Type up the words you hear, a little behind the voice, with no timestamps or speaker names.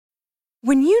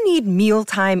When you need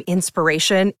mealtime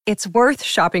inspiration, it's worth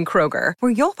shopping Kroger,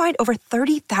 where you'll find over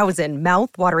 30,000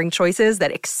 mouth-watering choices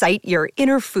that excite your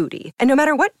inner foodie. And no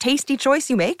matter what tasty choice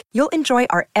you make, you'll enjoy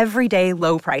our everyday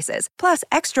low prices, plus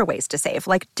extra ways to save,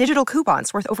 like digital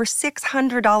coupons worth over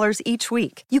 $600 each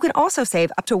week. You can also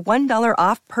save up to $1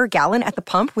 off per gallon at the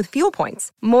pump with fuel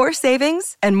points. More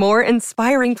savings and more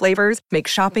inspiring flavors make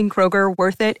shopping Kroger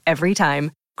worth it every time.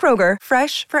 Kroger,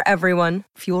 fresh for everyone.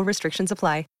 Fuel restrictions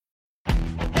apply.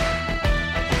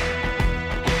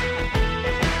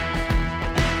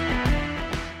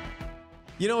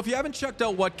 You know, if you haven't checked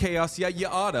out What Chaos yet, you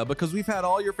oughta, because we've had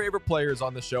all your favorite players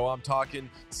on the show. I'm talking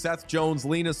Seth Jones,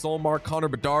 Lena Solmar, Connor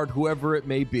Bedard, whoever it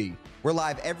may be. We're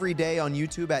live every day on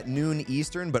YouTube at noon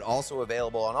Eastern, but also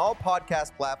available on all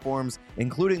podcast platforms,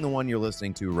 including the one you're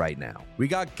listening to right now. We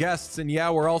got guests, and yeah,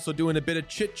 we're also doing a bit of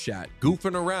chit-chat,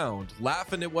 goofing around,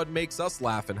 laughing at what makes us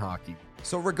laugh in hockey.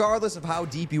 So regardless of how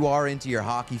deep you are into your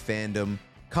hockey fandom,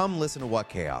 come listen to What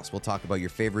Chaos. We'll talk about your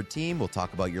favorite team, we'll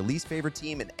talk about your least favorite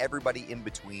team, and everybody in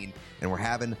between, and we're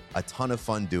having a ton of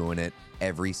fun doing it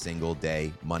every single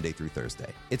day, Monday through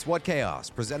Thursday. It's What Chaos,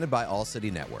 presented by All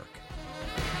City Network.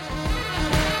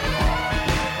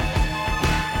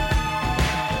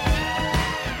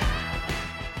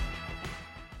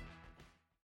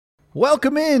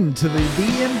 Welcome in to the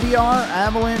DNVR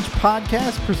Avalanche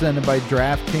podcast presented by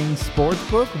DraftKings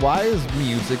Sportsbook. Why is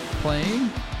music playing?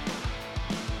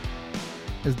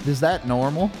 Is that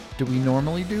normal? Do we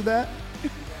normally do that?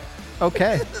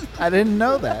 Okay, I didn't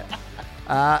know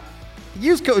that.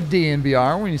 Use code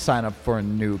DNVR when you sign up for a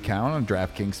new account on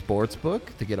DraftKings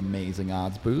Sportsbook to get amazing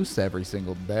odds boosts every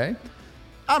single day.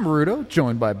 I'm Rudo,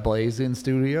 joined by Blaze in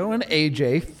studio and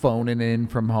AJ phoning in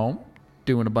from home,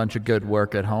 doing a bunch of good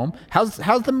work at home. How's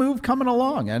the move coming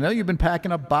along? I know you've been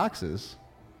packing up boxes.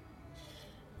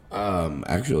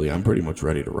 Actually, I'm pretty much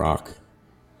ready to rock.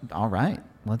 All right,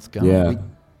 let's go. Yeah,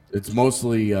 it's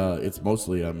mostly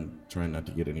I'm trying not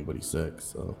to get anybody sick.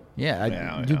 So you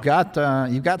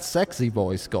got sexy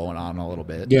voice going on a little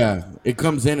bit. Yeah, it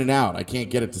comes in and out. I can't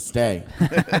get it to stay.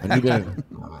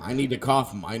 I need to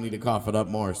cough. I need to cough it up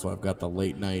more. So I've got the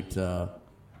late night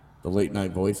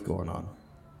voice going on.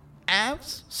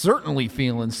 Avs certainly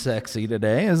feeling sexy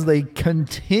today as they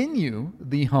continue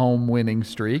the home winning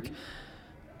streak.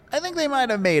 I think they might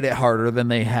have made it harder than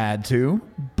they had to,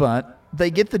 but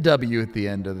they get the W at the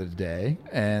end of the day,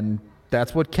 and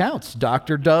that's what counts.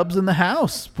 Dr. Dubs in the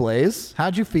house, Blaze.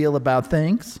 How'd you feel about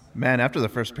things? Man, after the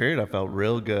first period, I felt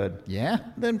real good. Yeah.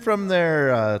 Then from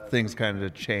there, things kind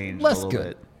of changed a little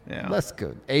bit. Yeah. Less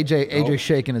good. AJ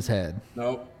shaking his head.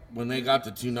 Nope. When they got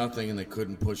to 2-0 and they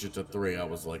couldn't push it to 3, I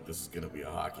was like, this is going to be a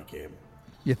hockey game.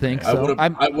 You think so? I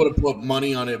would have put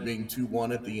money on it being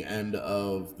 2-1 at the end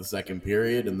of the second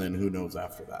period, and then who knows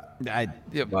after that.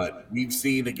 But we've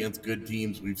seen against good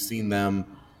teams, we've seen them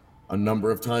a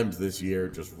number of times this year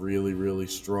just really, really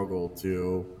struggle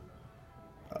to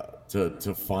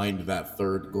find that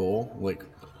third goal. Like,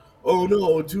 oh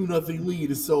no, a 2-0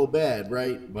 lead is so bad,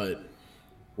 right? But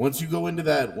once you go into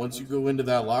that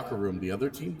locker room, the other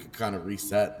team can kind of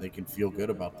reset. They can feel good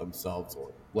about themselves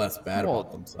or less bad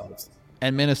about themselves.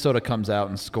 And Minnesota comes out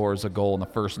and scores a goal in the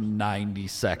first 90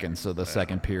 seconds of the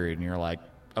second period, and you're like,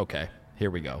 okay, here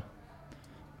we go.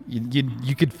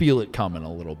 You could feel it coming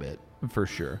a little bit, for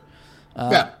sure.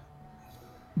 Yeah.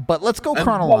 But let's go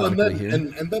chronologically here.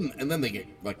 And then they get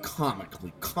like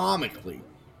comically,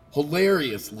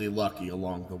 hilariously lucky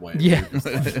along the way. Yeah,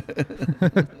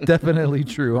 definitely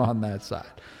true on that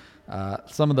side.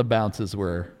 Some of the bounces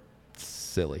were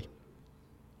silly.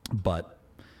 But,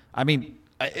 I mean,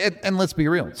 and let's be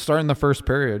real, starting the first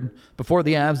period, before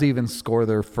the Avs even score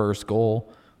their first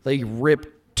goal, they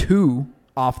rip 2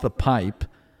 off the pipe.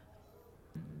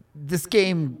 This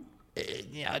game,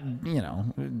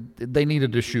 they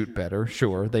needed to shoot better.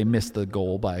 Sure, they missed the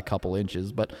goal by a couple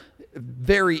inches, but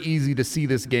very easy to see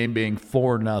this game being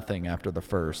 4-0 after the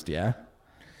first, yeah?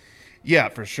 Yeah,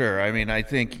 for sure. I mean, I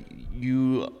think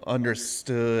you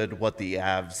understood what the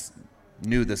Avs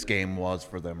knew this game was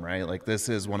for them, right? Like, this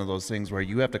is one of those things where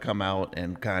you have to come out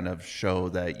and kind of show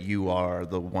that you are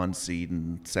the 1 seed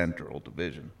in Central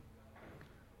Division.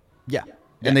 Yeah.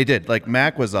 And they did. Like,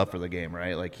 Mac was up for the game,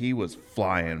 right? Like, he was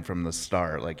flying from the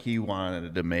start. Like, he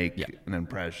wanted to make an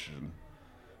impression.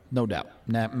 No doubt.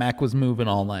 Mac was moving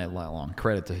all night long.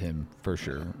 Credit to him for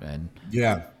sure. And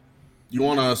yeah, you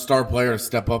want a star player to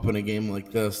step up in a game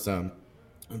like this.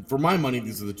 For my money,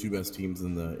 these are the 2 best teams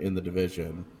in the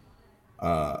division.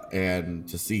 And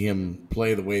to see him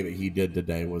play the way that he did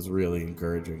today was really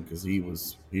encouraging because he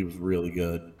was really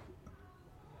good.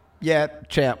 Yeah,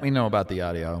 chat, we know about the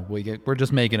audio. We're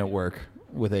just making it work.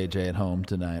 with AJ at home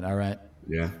tonight. All right.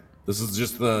 Yeah. This is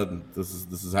just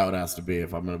this is how it has to be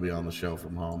if I'm going to be on the show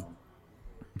from home.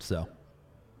 So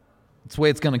it's the way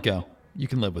it's going to go. You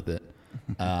can live with it.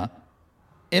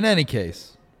 In any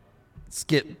case, let's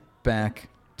get back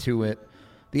to it.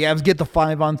 The Avs get the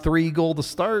 5-on-3 goal to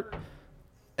start.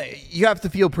 You have to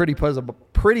feel pretty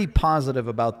positive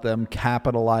about them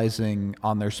capitalizing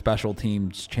on their special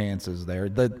teams chances there.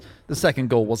 The second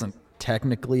goal wasn't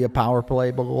technically a power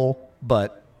play goal,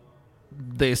 but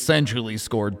they essentially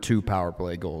scored 2 power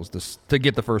play goals to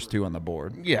get the first 2 on the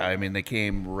board. Yeah, I mean, they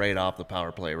came right off the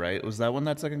power play, right? Was that when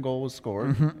that second goal was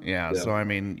scored? Mm-hmm. Yeah, so, I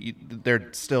mean,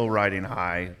 they're still riding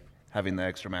high, having the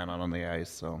extra man on the ice,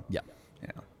 so. Yeah.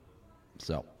 Yeah.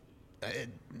 So,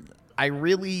 I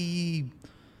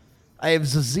have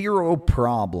 0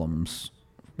 problems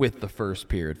with the first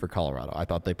period for Colorado. I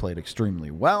thought they played extremely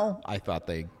well. I thought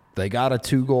they got a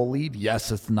 2-goal lead.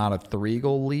 Yes, it's not a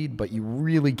 3-goal lead, but you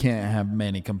really can't have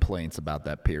many complaints about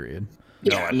that period.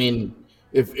 Yeah, I mean,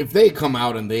 if they come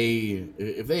out and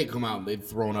they'd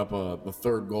thrown up the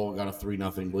third goal, got a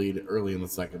 3-0 lead early in the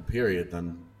second period,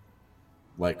 then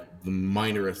like the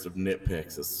minorest of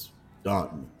nitpicks is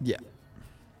done. Yeah.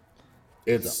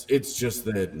 It's just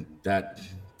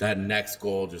that next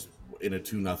goal just in a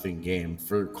 2-0 game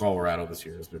for Colorado this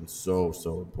year has been so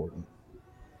important.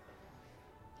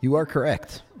 You are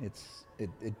correct.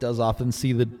 It does often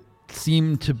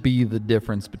seem to be the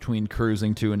difference between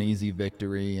cruising to an easy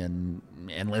victory and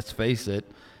let's face it,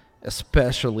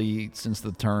 especially since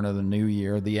the turn of the new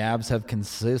year, the Avs have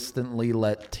consistently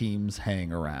let teams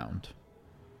hang around.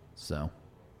 So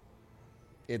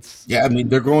I mean,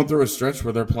 they're going through a stretch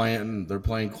where they're playing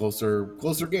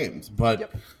closer games.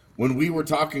 But when we were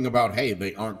talking about, hey,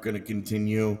 they aren't going to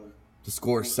continue to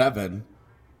score 7.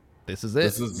 This is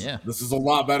it. This is a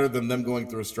lot better than them going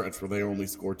through a stretch where they only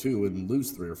score 2 and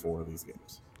lose 3 or 4 of these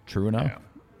games. True enough.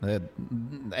 Yeah.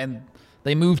 And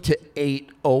they moved to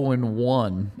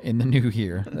 8-0-1 in the new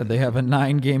year. They have a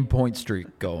 9-game point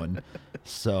streak going.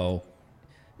 So,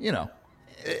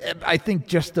 I think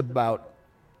just about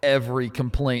every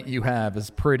complaint you have is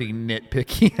pretty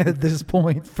nitpicky at this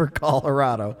point for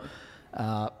Colorado.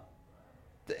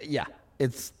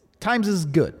 It's times is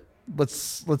good.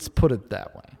 Let's put it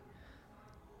that way.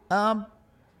 All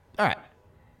right.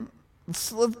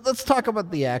 Let's talk about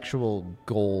the actual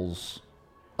goals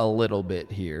a little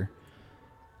bit here.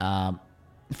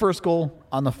 First goal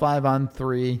on the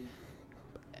 5-on-3.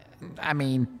 I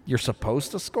mean, you're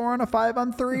supposed to score on a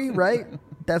 5-on-3, right?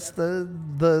 That's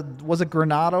was it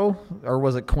Granato or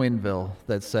was it Quenneville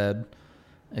that said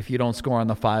if you don't score on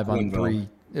the 5-on-3,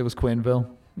 it was Quenneville?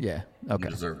 Yeah. Okay. You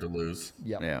deserve to lose.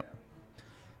 Yep. Yeah.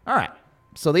 All right.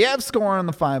 So the Avs score on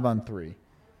the 5-on-3.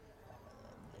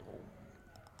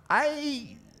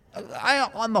 I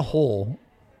on the whole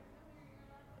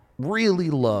really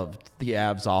loved the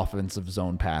Avs offensive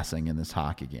zone passing in this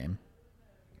hockey game.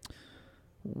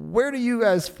 Where do you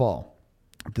guys fall?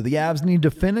 Do the Avs need to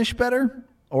finish better,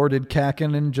 or did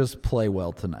Kähkönen just play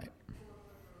well tonight?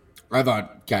 I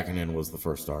thought Kähkönen was the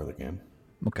first star of the game.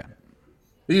 Okay.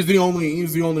 He's the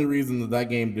only reason that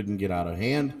game didn't get out of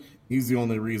hand. He's the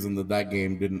only reason that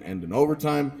game didn't end in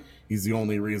overtime. He's the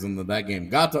only reason that game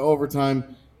got to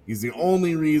overtime. He's the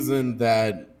only reason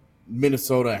that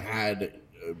Minnesota had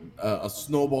a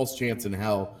snowball's chance in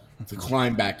hell to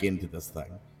climb back into this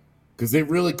thing. Because it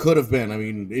really could have been. I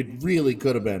mean, it really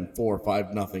could have been 4 or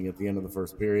 5-0 at the end of the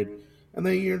first period. And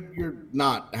then you're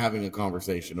not having a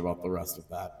conversation about the rest of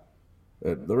that.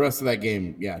 The rest of that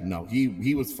game,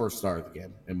 he was first star of the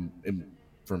game and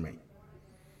for me.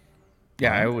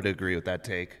 Yeah, I would agree with that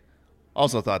take.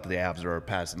 Also thought that the Avs were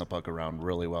passing the puck around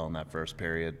really well in that first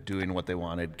period, doing what they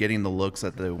wanted, getting the looks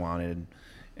that they wanted,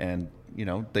 and,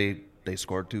 they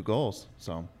scored 2 goals.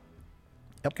 So,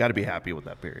 got to be happy with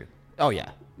that period. Oh,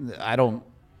 yeah.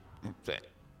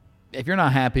 If you're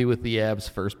not happy with the Avs'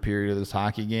 first period of this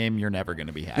hockey game, you're never going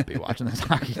to be happy watching this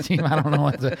hockey team. I don't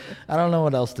know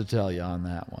what else to tell you on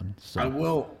that one.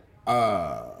 So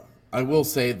I will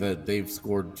say that they've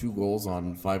scored 2 goals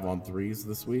on 5-on-3s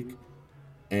this week,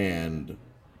 and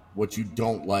what you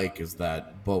don't like is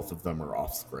that both of them are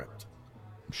off script.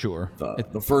 Sure.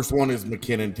 The first one is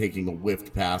McKinnon taking a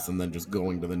whiffed pass and then just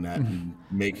going to the net and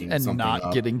making and something not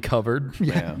up. Getting covered.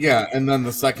 Yeah. Yeah, and then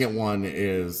the second one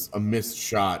is a missed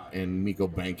shot and Mikko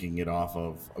banking it off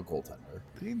of a goaltender.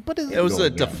 But it was a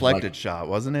deflected shot,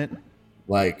 wasn't it?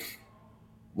 Like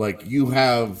you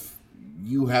have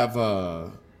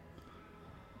a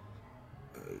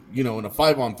in a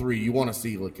 5-on-3, you want to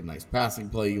see like a nice passing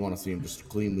play. You want to see him just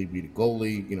cleanly beat a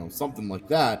goalie, something like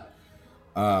that.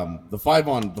 The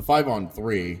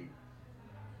 5-on-3,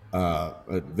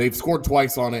 They've scored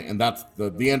twice on it, and that's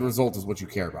the end result is what you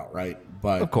care about, right?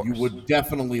 But Of course. you would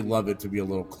definitely love it to be a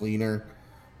little cleaner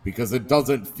because it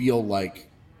doesn't feel like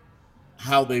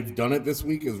how they've done it this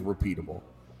week is repeatable.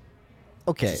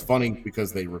 Okay. It's funny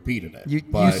because they repeated it. You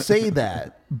but say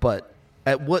that, but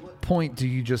at what point do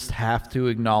you just have to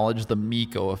acknowledge the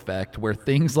Miko effect where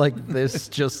things like this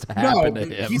just happen to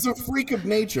him? he's a freak of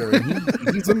nature.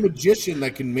 And he's a magician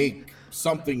that can make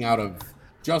something out of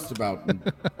just about,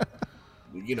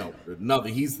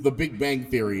 nothing. He's the Big Bang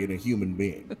Theory in a human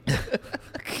being.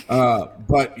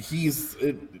 But he's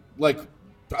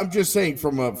I'm just saying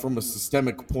from a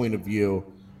systemic point of view,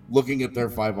 looking at their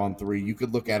 5-on-3, you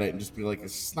could look at it and just be like,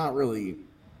 it's not really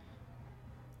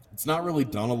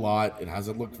done a lot. It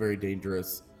hasn't looked very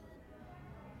dangerous.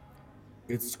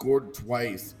 It's scored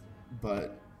twice,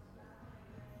 but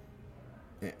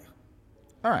yeah.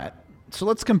 All right. So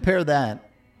let's compare that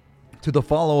to the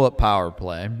follow-up power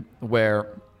play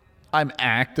where I'm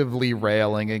actively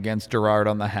railing against Girard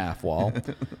on the half wall.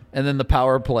 And then the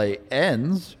power play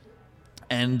ends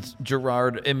and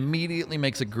Girard immediately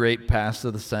makes a great pass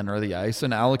to the center of the ice,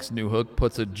 and Alex Newhook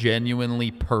puts a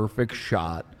genuinely perfect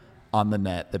shot on the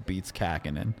net that beats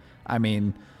Kakinen. I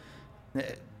mean,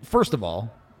 first of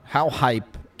all, how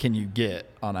hype can you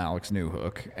get on Alex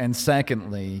Newhook? And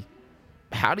secondly,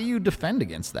 how do you defend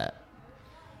against that?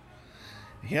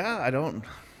 Yeah,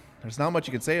 there's not much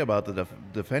you can say about the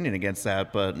defending against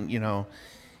that, but,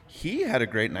 he had a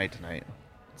great night tonight.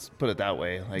 Let's put it that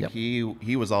way. Yep.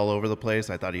 He was all over the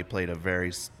place. I thought he played a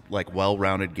very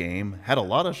well-rounded game. Had a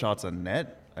lot of shots on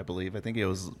net, I believe. I think it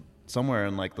was somewhere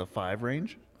in the 5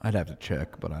 range. I'd have to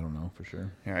check, but I don't know for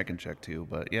sure. Here, I can check too.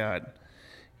 But yeah,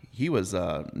 he was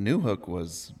Newhook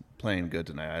was playing good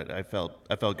tonight. I felt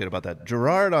good about that.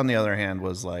 Girard, on the other hand,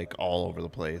 was all over the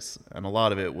place, and a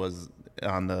lot of it was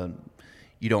on the.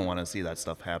 You don't want to see that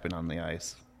stuff happen on the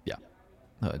ice. Yeah,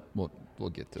 we'll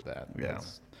get to that. Yeah.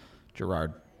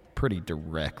 Girard pretty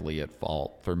directly at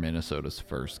fault for Minnesota's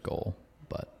first goal.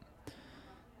 But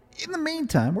in the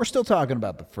meantime, we're still talking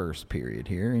about the first period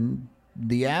here, and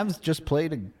the Avs just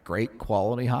played a great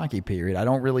quality hockey period. I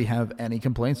don't really have any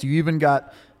complaints. You even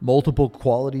got multiple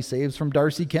quality saves from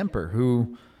Darcy Kemper,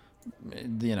 who,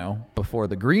 before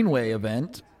the Greenway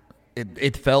event,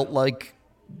 it felt like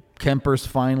Kemper's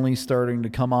finally starting to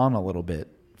come on a little bit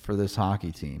for this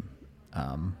hockey team.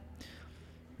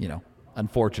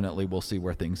 Unfortunately, we'll see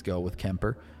where things go with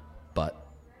Kemper. But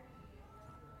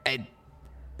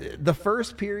the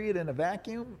first period in a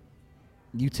vacuum,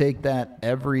 you take that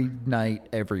every night,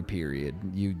 every period.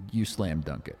 You slam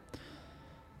dunk it.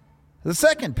 The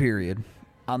second period,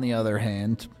 on the other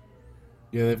hand,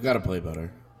 Yeah, they've got to play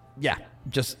better. yeah,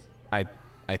 just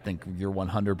I think you're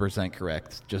 100%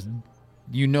 correct. Just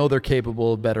they're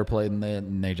capable of better play than that,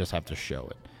 and they just have to show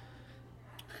it.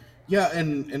 Yeah,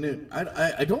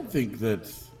 I don't think that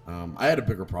I had a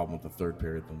bigger problem with the third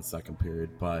period than the second period,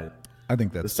 but I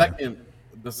think that's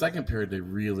the second period they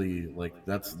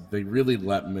really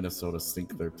let Minnesota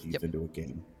sink their teeth into a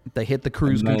game. They hit the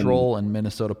cruise control and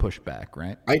Minnesota pushed back,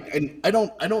 right? I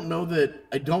don't know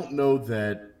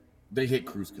that they hit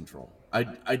cruise control.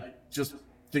 I just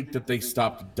think that they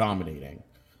stopped dominating,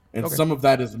 and some of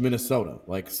that is Minnesota.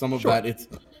 Some of that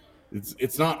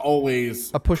it's not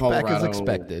always A pushback Colorado, is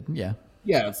expected. Yeah.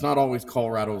 Yeah, it's not always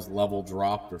Colorado's level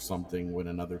dropped or something when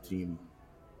another team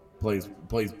plays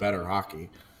better hockey.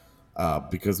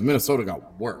 Because Minnesota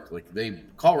got worked.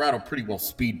 Colorado pretty well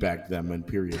speed bagged them in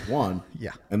period one.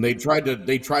 Yeah. And they tried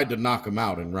to knock them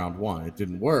out in round one. It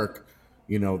didn't work.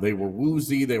 They were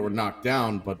woozy, they were knocked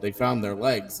down, but they found their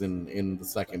legs in the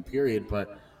second period.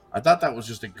 But I thought that was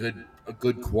just a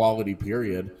good quality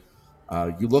period.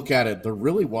 You look at it, there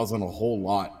really wasn't a whole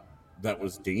lot that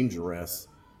was dangerous.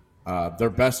 Their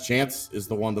best chance is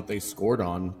the one that they scored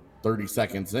on 30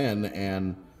 seconds in,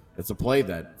 and it's a play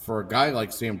that, for a guy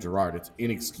like Sam Girard, it's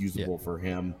inexcusable for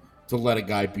him to let a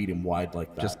guy beat him wide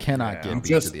like that. Just cannot get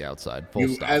beat to the outside. Full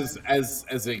stop.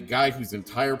 As a guy whose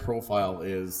entire profile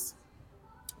is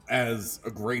as a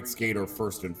great skater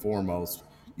first and foremost,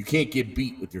 you can't get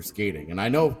beat with your skating. And I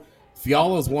know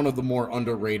Fiala is one of the more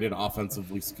underrated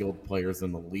offensively skilled players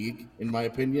in the league, in my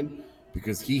opinion,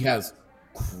 because he has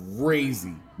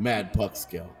crazy mad puck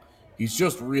skill. He's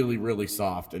just really, really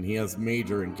soft, and he has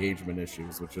major engagement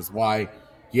issues, which is why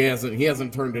he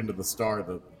hasn't turned into the star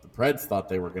that the Preds thought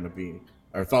they were going to be,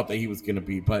 or thought that he was going to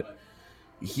be. But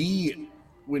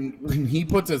when he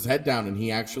puts his head down and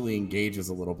he actually engages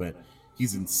a little bit,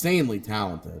 he's insanely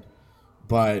talented.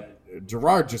 But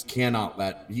Girard just cannot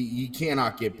he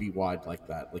cannot get beat wide like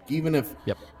that. Even if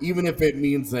it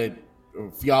means that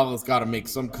Fiala's got to make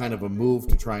some kind of a move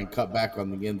to try and cut back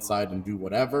on the inside and do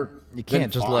whatever. You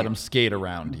can't just let him skate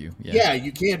around you. Yeah,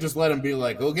 you can't just let him be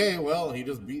like, okay, well, he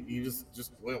just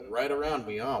went right around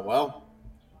me. Oh, well,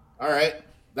 all right,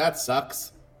 that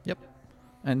sucks. Yep.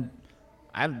 And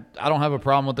I don't have a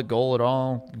problem with the goal at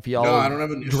all. Fiala No, I don't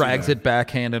have an issue drags there. it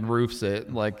backhand and roofs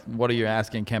it. Like, what are you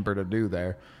asking Kemper to do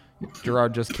there?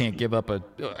 Gerard just can't give up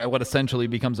what essentially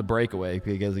becomes a breakaway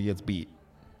because he gets beat.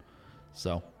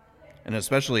 So, And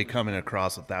especially coming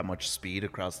across with that much speed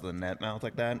across the net mouth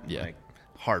like that, like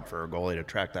hard for a goalie to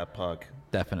track that puck.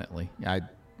 definitely.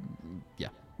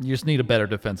 You just need a better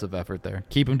defensive effort there.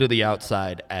 Keep him to the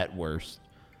outside at worst.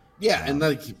 Yeah, and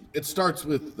like it starts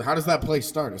with, how does that play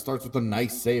start? It starts with a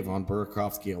nice save on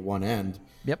Burakovsky at one end.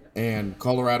 Yep. And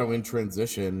Colorado in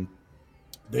transition,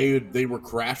 they were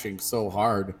crashing so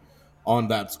hard on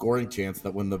that scoring chance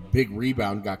that when the big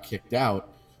rebound got kicked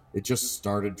out, it just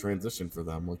started transition for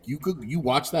them. Like you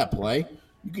watch that play,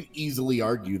 you could easily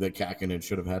argue that Kakkonen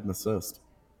should have had an assist.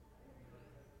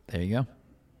 There you go.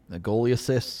 The goalie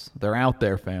assists. They're out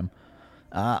there, fam.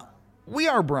 We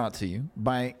are brought to you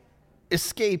by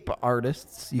Escape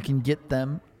Artists. You can get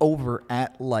them over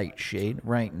at Lightshade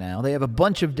right now. They have a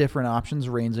bunch of different options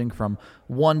ranging from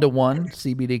 1-to-1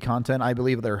 CBD content. I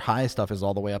believe their high stuff is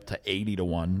all the way up to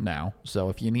 80-to-1 now. So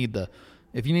if you need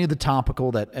the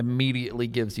topical that immediately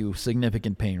gives you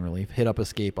significant pain relief, hit up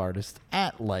Escape Artists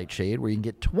at Lightshade, where you can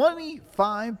get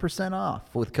 25%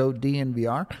 off with code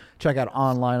DNVR. Check out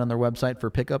online on their website for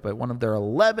pickup at one of their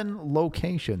 11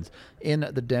 locations in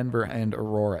the Denver and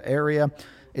Aurora area.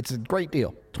 It's a great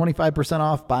deal. 25%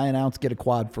 off, buy an ounce, get a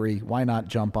quad free. Why not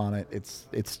jump on it?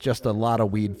 It's just a lot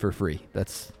of weed for free.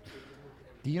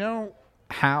 Do you know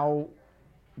how,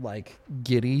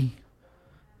 giddy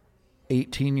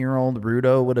 18-year-old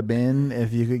Rudo would have been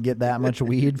if you could get that much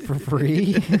weed for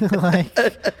free?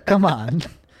 Come on.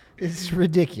 It's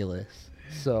ridiculous.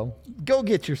 So go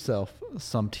get yourself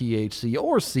some THC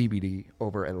or CBD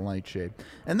over at Lightshade.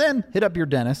 And then hit up your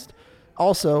dentist.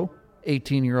 Also,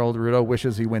 18-year-old Rudo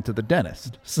wishes he went to the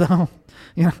dentist. So,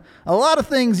 a lot of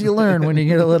things you learn when you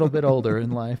get a little bit older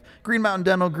in life. Green Mountain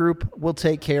Dental Group will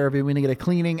take care of you. When you get a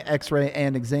cleaning, x-ray,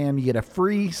 and exam, you get a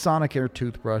free Sonicare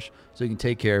toothbrush so you can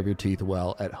take care of your teeth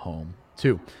well at home,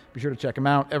 too. Be sure to check them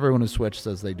out. Everyone who switched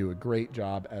says they do a great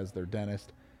job as their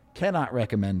dentist. Cannot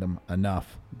recommend them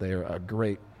enough. They're a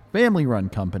great family-run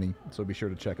company, so be sure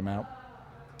to check them out.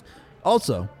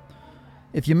 Also,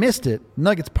 if you missed it,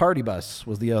 Nuggets Party Bus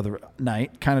was the other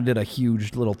night. Kind of did a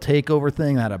huge little takeover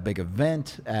thing. Had a big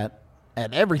event at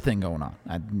everything going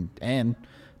on. And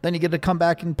then you get to come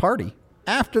back and party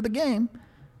after the game.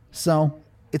 So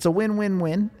it's a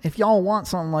win-win-win. If y'all want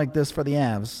something like this for the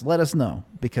Avs, let us know.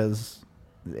 Because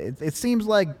it seems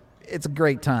like it's a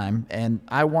great time. And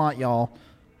I want y'all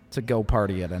to go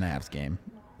party at an Avs game.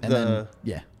 And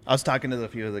I was talking to a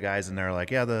few of the guys, and they're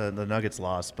like, yeah, the Nuggets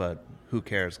lost, but who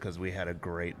cares because we had a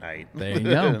great night. There you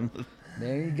go.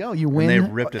 There you go. You win. And they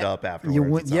ripped it up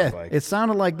afterwards. It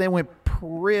sounded like they went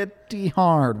pretty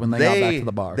hard when they got back to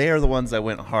the bar. They are the ones that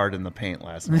went hard in the paint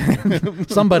last night.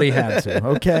 Somebody had to,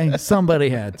 okay? Somebody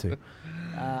had to.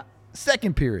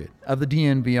 Second period of the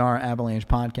DNVR Avalanche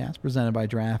podcast presented by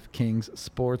DraftKings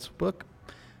Sportsbook.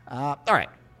 All right,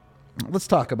 let's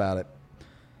talk about it.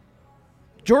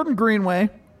 Jordan Greenway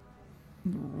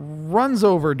runs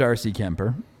over Darcy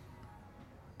Kemper.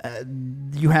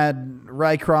 You had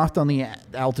Rycroft on the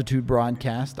altitude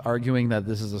broadcast arguing that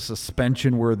this is a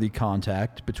suspension-worthy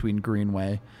contact between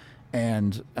Greenway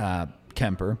and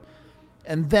Kemper.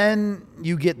 And then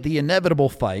you get the inevitable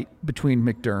fight between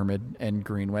McDermott and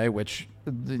Greenway, which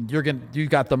you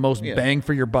got the most bang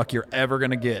for your buck you're ever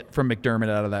going to get from McDermott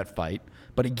out of that fight.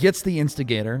 But he gets the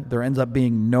instigator. There ends up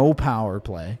being no power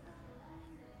play.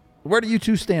 Where do you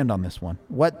two stand on this one?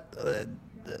 What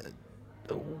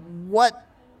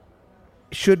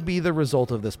should be the result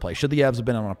of this play? Should the Avs have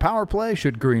been on a power play?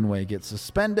 Should Greenway get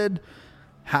suspended?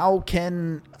 How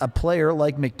can a player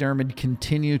like McDermott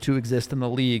continue to exist in the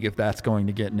league if that's going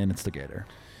to get an instigator?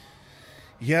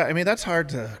 Yeah, I mean, that's hard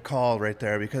to call right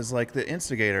there because, the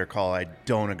instigator call, I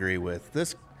don't agree with.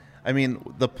 The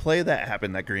play that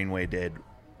happened that Greenway did,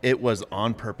 it was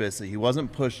on purpose. He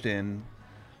wasn't pushed in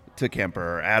to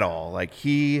Kemper at all.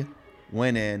 He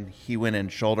went in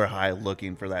shoulder high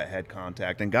looking for that head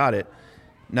contact and got it.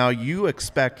 Now, you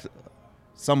expect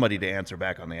somebody to answer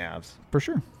back on the Avs. For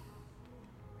sure.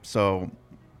 So,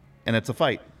 and it's a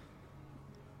fight.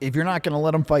 If you're not going to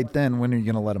let them fight, then when are you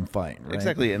going to let them fight? Right?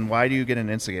 Exactly. And why do you get an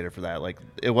instigator for that?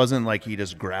 It wasn't like he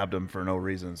just grabbed him for no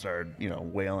reason and started,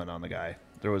 wailing on the guy.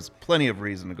 There was plenty of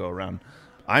reason to go around.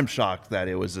 I'm shocked that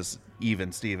it was just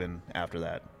even Steven after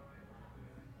that.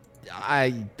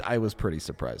 I was pretty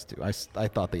surprised too. I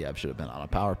thought the Avs should have been on a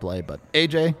power play, but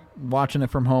AJ, watching it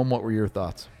from home, what were your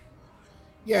thoughts?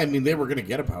 Yeah, I mean, they were going to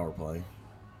get a power play.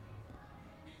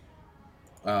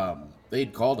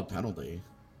 They'd called a penalty.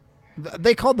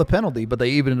 They called the penalty, but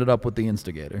they evened it up with the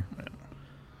instigator.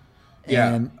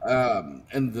 Yeah,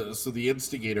 And so the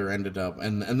instigator ended up,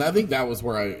 and I think that was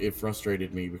where it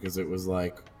frustrated me, because it was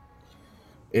like,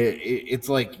 it's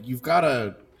like you've got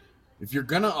to, if you're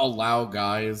gonna allow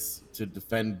guys to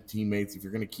defend teammates, if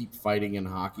you're gonna keep fighting in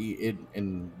hockey,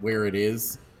 and where it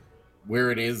is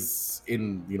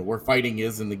in, where fighting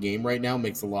is in the game right now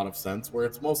makes a lot of sense, where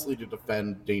it's mostly to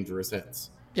defend dangerous hits.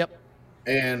 Yep.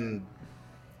 And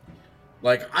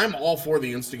like, I'm all for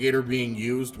the instigator being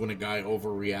used when a guy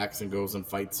overreacts and goes and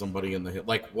fights somebody in the hit.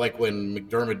 Like when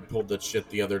McDermott pulled that shit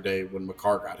the other day when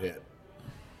Makar got hit.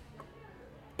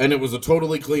 And it was a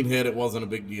totally clean hit. It wasn't a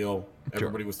big deal.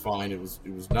 Everybody was fine. It was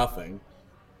nothing.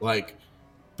 Like,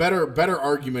 better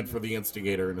argument for the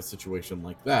instigator in a situation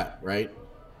like that, right?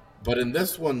 But in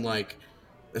this one, like,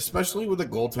 especially with a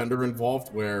goaltender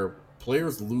involved where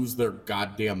players lose their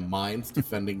goddamn minds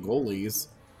defending goalies,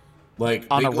 like,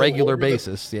 On a regular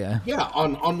basis, yeah. Yeah,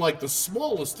 on like the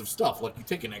smallest of stuff. Like, you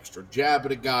take an extra jab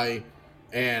at a guy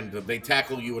and they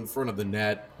tackle you in front of the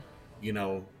net.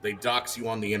 They dox you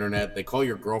on the internet. They call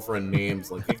your girlfriend names.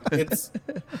 Like,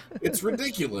 it's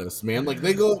ridiculous, man. Like,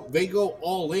 they go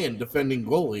all in defending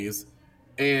goalies,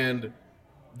 and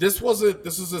this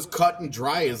is as cut and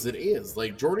dry as it is.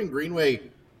 Like, Jordan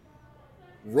Greenway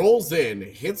rolls in,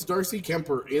 hits Darcy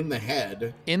Kemper in the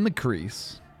head, In the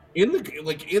crease. in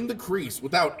the crease,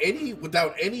 without any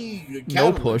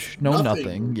No push, no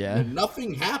nothing, yeah.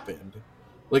 Nothing happened.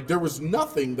 Like, there was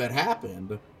nothing that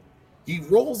happened. He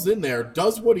rolls in there,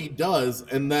 does what he does,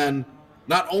 and then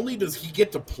not only does he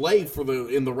get to play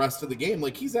in the rest of the game,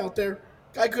 like, he's out there.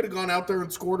 Guy could have gone out there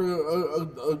and scored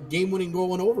a game-winning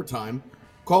goal in overtime.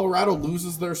 Colorado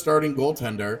loses their starting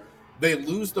goaltender. They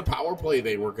lose the power play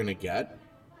they were going to get.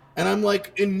 And I'm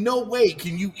like, in no way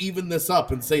can you even this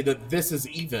up and say that this is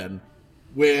even,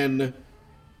 when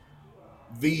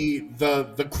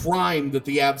the crime that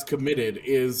the Avs committed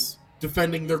is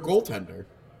defending their goaltender.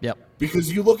 Yep.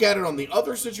 Because you look at it on the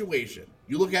other situation,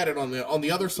 you look at it on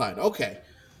the other side. Okay,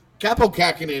 Capo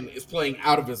Kakinen is playing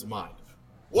out of his mind.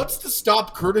 What's to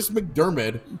stop Curtis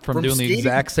McDermott From doing the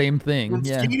exact same thing? From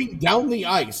skating down the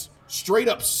ice, straight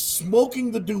up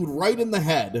smoking the dude right in the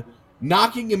head,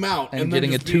 knocking him out, And then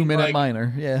getting a just being 2-minute like,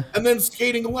 minor, yeah. and then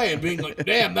skating away and being like,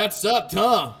 "Damn, that sucked,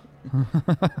 huh?"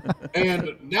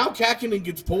 And now Kakinen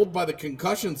gets pulled by the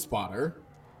concussion spotter,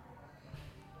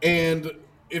 and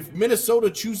if Minnesota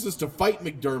chooses to fight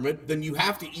McDermott, then you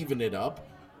have to even it up.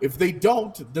 If they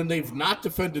don't, then they've not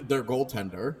defended their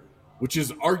goaltender, which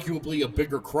is arguably a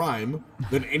bigger crime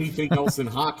than anything else in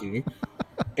hockey.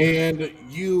 And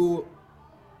you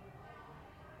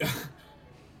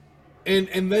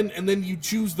and then you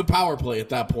choose the power play at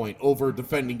that point over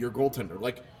defending your goaltender.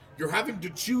 Like, you're having to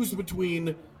choose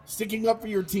between sticking up for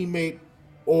your teammate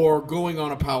or going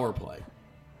on a power play.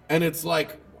 And it's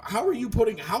like, how are the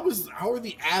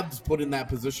Avs put in that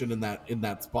position in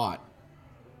that spot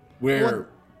where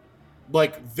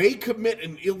like they commit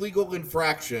an illegal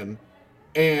infraction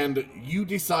and you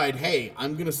decide, hey,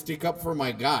 I'm going to stick up for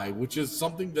my guy, which is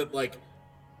something that, like,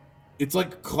 it's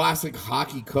like classic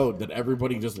hockey code that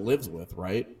everybody just lives with,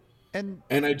 right? And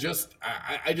I just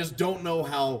don't know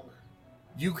how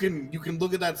you can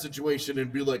look at that situation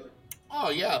and be like, oh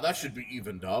yeah, that should be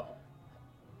evened up.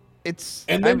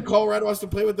 Then Colorado has to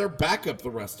play with their backup the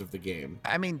rest of the game.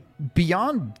 I mean,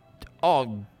 beyond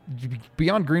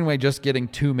Greenway just getting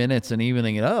 2 minutes and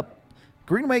evening it up,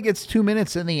 Greenway gets 2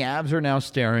 minutes and the Avs are now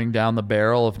staring down the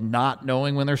barrel of not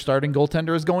knowing when their starting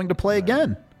goaltender is going to play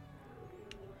again.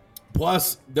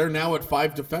 Plus, they're now at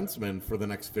 5 defensemen for the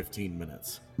next 15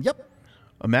 minutes. Yep.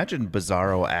 Imagine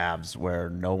bizarro Avs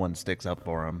where no one sticks up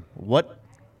for him. What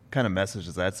kind of message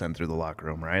does that send through the locker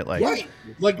room, right? Like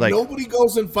nobody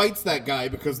goes and fights that guy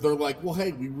because they're like, well,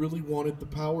 hey, we really wanted the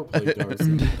power play,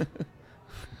 Darcy.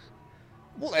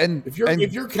 Well, and if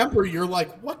you're Kemper, you're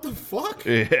like, what the fuck?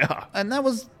 Yeah. And that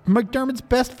was McDermott's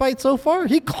best fight so far.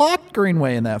 He clocked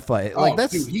Greenway in that fight.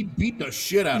 Dude, he beat the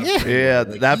shit out of him. Yeah,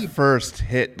 like, first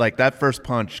hit, like that first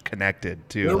punch connected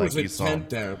too. There like was intent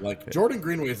there. Like, Jordan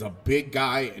Greenway is a big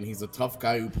guy and he's a tough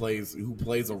guy who plays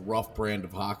a rough brand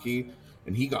of hockey,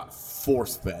 and he got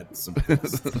force fed some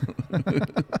piss.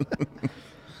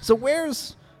 So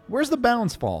where's the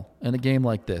balance fall in a game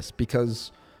like this?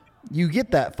 Because you get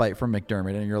that fight from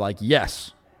McDermott and you're like,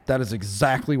 yes, that is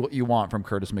exactly what you want from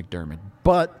Curtis McDermott.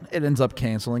 But it ends up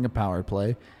canceling a power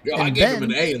play. Yeah, I gave him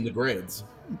an A in the grades.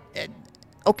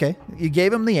 Okay, you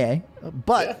gave him the A,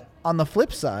 but on the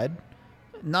flip side,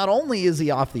 not only is he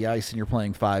off the ice and you're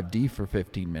playing 5D for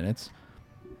 15 minutes,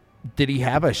 did he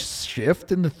have a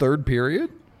shift in the third period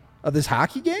of this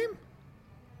hockey game?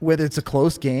 Whether it's a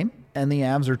close game and the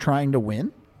Avs are trying to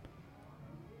win?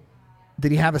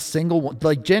 Did he have a single one?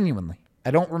 Like, genuinely,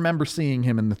 I don't remember seeing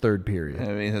him in the third period.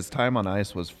 I mean, his time on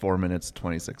ice was 4 minutes,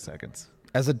 26 seconds.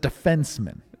 As a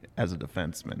defenseman. As a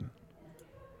defenseman.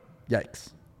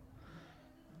 Yikes.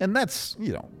 And that's,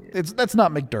 that's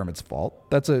not McDermott's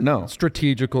fault. That's a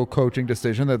strategical coaching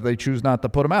decision that they choose not to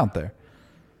put him out there.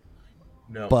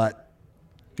 No. But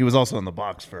he was also in the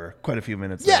box for quite a few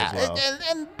minutes there as well.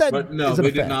 and that But no, is an they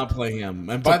effect. did not play him.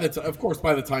 And of course,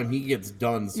 by the time he gets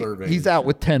done serving, He's out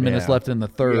with 10 minutes left in the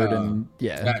third.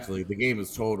 Exactly. The game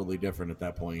is totally different at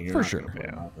that point. You're For not sure. gonna put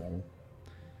him out there.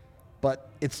 But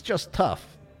it's just tough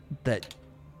that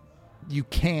you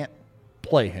can't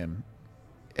play him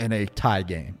in a tie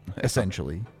game,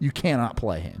 essentially. You cannot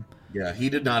play him. Yeah, he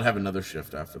did not have another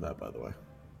shift after that, by the way.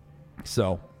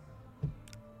 So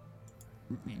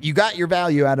you got your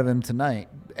value out of him tonight,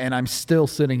 and I'm still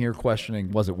sitting here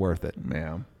questioning, was it worth it?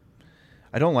 Yeah.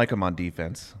 I don't like him on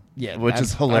defense. Yeah, which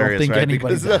is I don't hilarious, think right?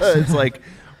 anybody Because does. it's like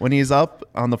when he's up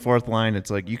on the fourth line,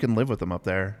 it's like you can live with him up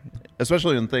there,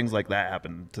 especially when things like that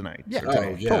happen tonight. Yeah,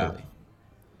 Totally.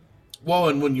 Well,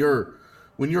 and when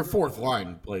your fourth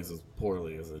line plays as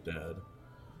poorly as it did,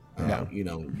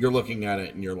 you're looking at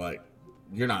it and you're like,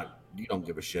 you don't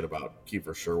give a shit about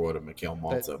Kiefer Sherwood and Mikhail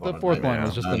Maltsev. The fourth line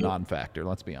was just a non-factor,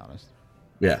 let's be honest.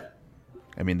 Yeah.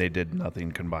 I mean, they did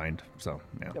nothing combined, so,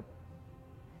 yeah. Yep.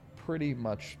 Pretty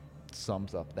much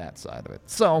sums up that side of it.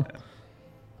 So,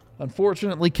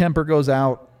 unfortunately, Kemper goes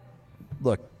out.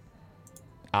 Look,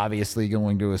 obviously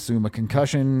going to assume a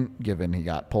concussion, given he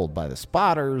got pulled by the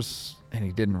spotters and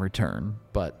he didn't return.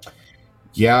 But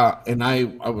yeah, and I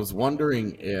was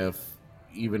wondering if,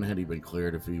 even had he been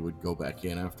cleared, if he would go back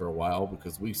in after a while,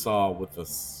 because we saw with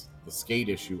the skate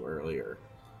issue earlier,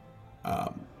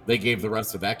 they gave the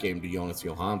rest of that game to Jonas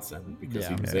Johansson because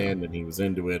he was in and he was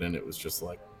into it, and it was just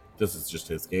like, this is just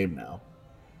his game now.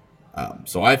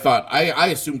 So I thought, I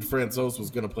assumed Francouz was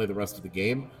going to play the rest of the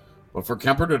game, but for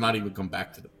Kemper to not even come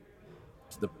back to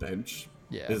the bench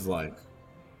is like...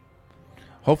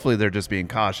 Hopefully they're just being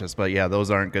cautious, but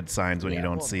those aren't good signs when you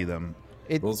don't see them.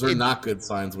 Those are not good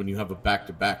signs when you have a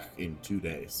back-to-back in 2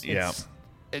 days. It's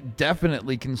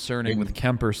definitely concerning with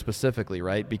Kemper specifically,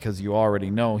 right? Because you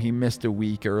already know he missed a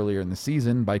week earlier in the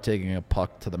season by taking a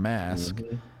puck to the mask.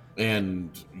 Mm-hmm.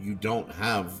 And you don't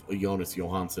have a Jonas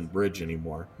Johansson bridge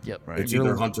anymore. Yep. Right. It's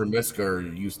either Hunter Miska or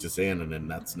Justus Annunen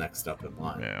that's next up in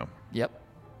line. Yeah. Yep.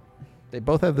 They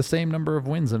both have the same number of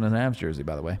wins in an Avs jersey,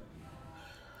 by the way.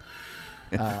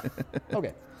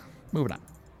 Okay, moving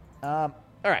on.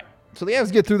 All right, so the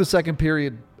Avs get through the second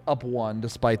period up 1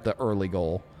 despite the early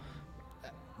goal.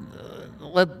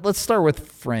 Let's start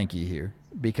with Frankie here,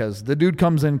 because the dude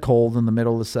comes in cold in the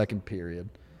middle of the second period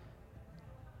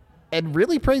and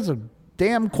really plays a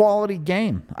damn quality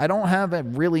game. I don't have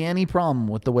really any problem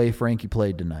with the way Frankie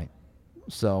played tonight.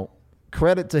 So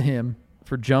credit to him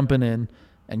for jumping in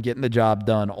and getting the job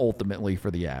done ultimately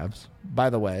for the Avs. By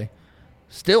the way,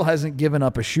 still hasn't given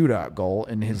up a shootout goal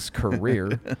in his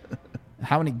career.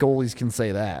 How many goalies can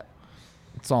say that?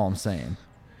 That's all I'm saying.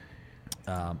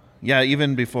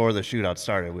 Even before the shootout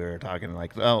started, we were talking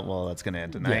like, oh, well, that's going to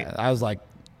end tonight. Yeah, I was like,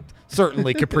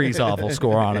 certainly Kaprizov will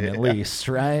score on him at least,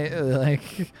 right?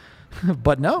 Like,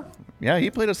 but no. Yeah, he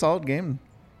played a solid game.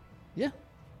 Yeah.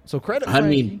 So credit. I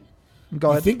mean,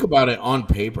 go ahead. Think about it on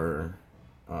paper.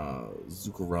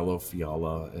 Zuccarello,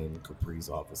 Fiala, and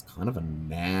Kaprizov is kind of a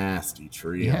nasty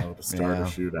trio to start a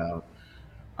shootout.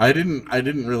 I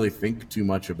didn't really think too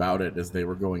much about it as they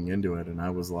were going into it, and I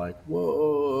was like,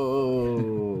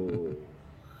 whoa,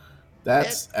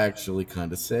 that's actually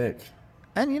kind of sick.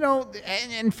 And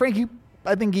and Frankie,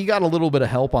 I think he got a little bit of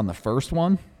help on the first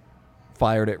one.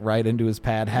 Fired it right into his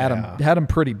pad, had him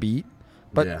pretty beat.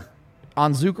 But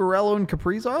on Zuccarello and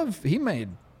Kaprizov, he made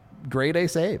grade A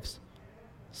saves.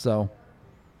 So,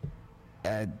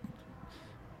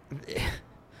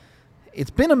 it's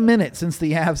been a minute since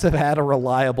the Avs have had a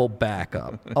reliable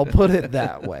backup. I'll put it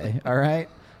that way, all right?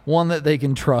 One that they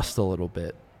can trust a little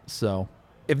bit. So,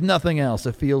 if nothing else,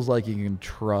 it feels like you can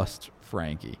trust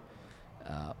Frankie.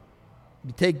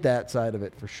 You take that side of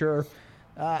it for sure.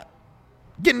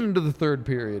 Getting into the third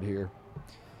period here.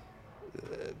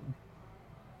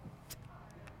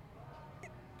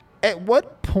 At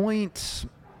what point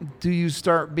do you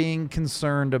start being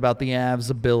concerned about the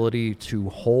Avs' ability to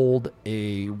hold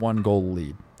a 1-goal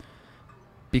lead?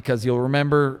 because you'll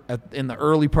remember in the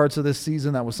early parts of this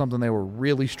season, that was something they were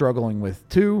really struggling with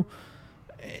too.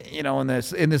 You know, in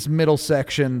this middle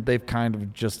section, they've kind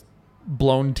of just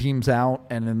blown teams out,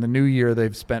 and in the new year,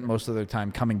 they've spent most of their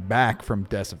time coming back from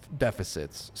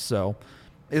deficits. So,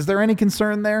 is there any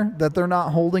concern there that they're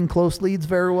not holding close leads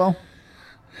very well?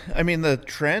 I mean, the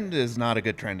trend is not a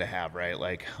good trend to have, right?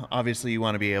 Like, obviously, you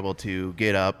want to be able to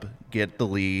get up, get the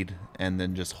lead, and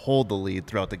then just hold the lead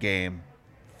throughout the game,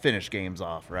 finish games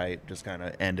off, right? Just kind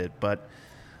of end it. But,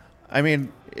 I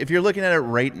mean, if you're looking at it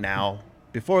right now,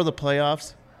 before the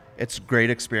playoffs, it's a great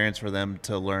experience for them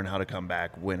to learn how to come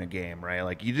back, win a game, right?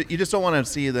 Like, you just don't want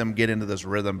to see them get into this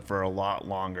rhythm for a lot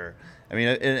longer. I mean,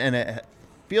 and it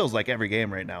feels like every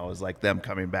game right now is like them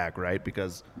coming back, right?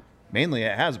 Because mainly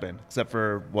it has been, except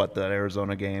for that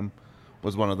Arizona game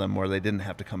was one of them where they didn't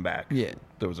have to come back. Yeah.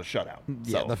 There was a shutout.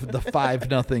 Yeah, So. the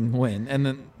 5-0 win. And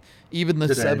then even the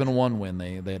Today. 7-1 win,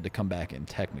 they had to come back in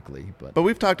technically. But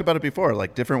we've talked about it before,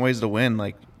 like different ways to win.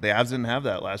 Like the Avs didn't have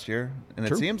that last year. And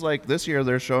True. it seems like this year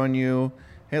they're showing you,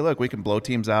 hey, look, we can blow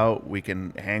teams out, we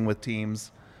can hang with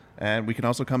teams, and we can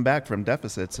also come back from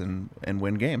deficits and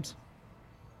win games.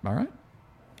 All right.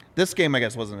 This game, I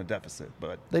guess, wasn't a deficit,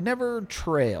 but They never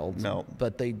trailed. No.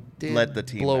 But they did Led the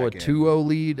team blow a back in. 2-0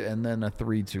 lead and then a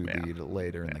 3-2 Yeah. lead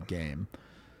later in the game.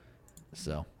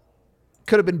 So,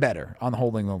 could have been better on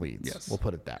holding the leads. Yes. We'll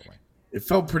put it that way. It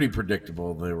felt pretty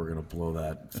predictable they were going to blow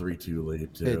that 3-2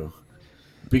 lead too.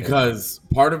 Because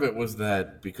part of it was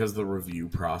that because the review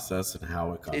process and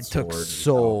how it got It took scored,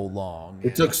 so long.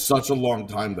 it took such a long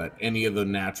time that any of the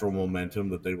natural momentum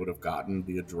that they would have gotten,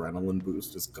 the adrenaline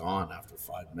boost is gone after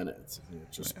 5 minutes. And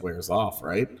it just wears off,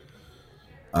 right?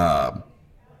 I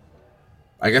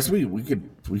guess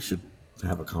we should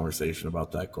have a conversation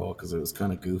about that goal because it was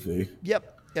kind of goofy.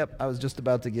 Yep. I was just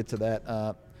about to get to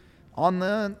that. On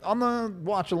the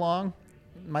watch along,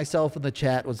 myself in the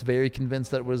chat was very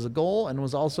convinced that it was a goal and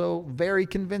was also very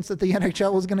convinced that the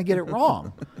NHL was going to get it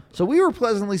wrong. So we were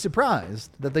pleasantly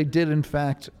surprised that they did in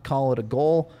fact call it a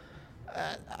goal.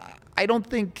 I don't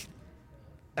think.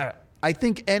 I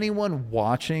think anyone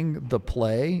watching the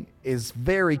play is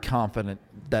very confident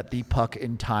that the puck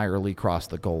entirely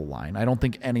crossed the goal line. I don't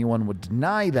think anyone would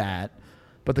deny that,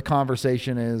 but the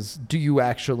conversation is, do you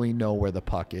actually know where the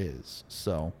puck is?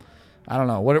 So, I don't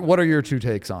know. What are your two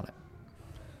takes on it?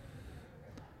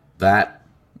 That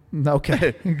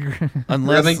Okay.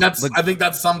 unless I think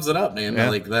that sums it up, man. Yeah.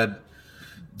 Like that,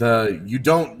 you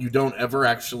don't ever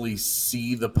actually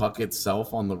see the puck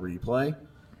itself on the replay,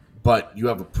 but you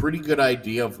have a pretty good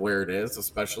idea of where it is,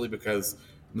 especially because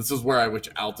this is where I wish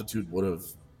altitude would have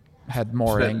Had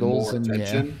more spent angles more and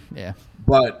attention. yeah.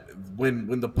 But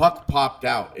when the puck popped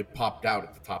out, it popped out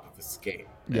at the top of his skate.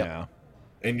 yeah.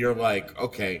 And you're like,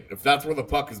 okay, if that's where the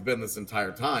puck has been this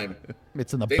entire time,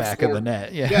 It's in the they've back of the scored-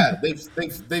 net. Yeah. Yeah,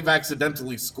 they've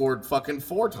accidentally scored fucking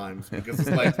 4 times because his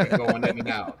leg's been going in and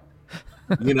out.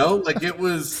 You know, like it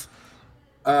was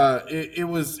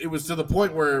to the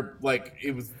point where like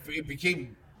it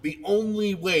became the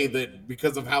only way that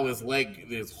because of how his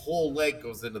whole leg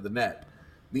goes into the net.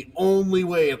 The only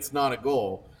way it's not a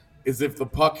goal is if the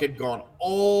puck had gone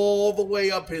all the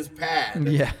way up his pad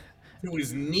Yeah. to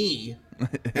his knee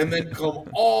and then come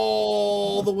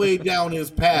all the way down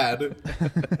his pad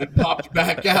and popped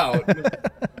back out.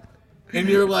 And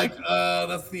you're like,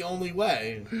 that's the only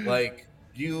way. Like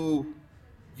you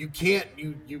can't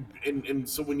and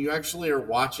so when you actually are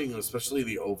watching, especially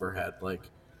the overhead, like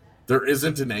there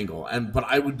isn't an angle. But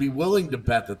I would be willing to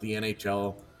bet that the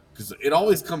NHL, because it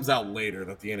always comes out later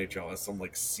that the NHL has some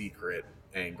like secret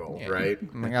angle, right? Oh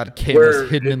my God, cameras Where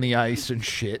hidden in the ice and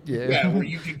shit. Yeah. Yeah, where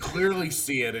you can clearly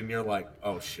see it and you're like,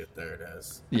 oh shit, there it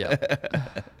is. Yeah.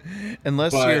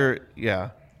 Unless But-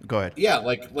 go ahead. Yeah,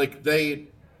 like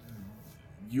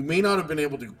you may not have been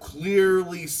able to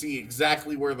clearly see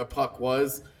exactly where the puck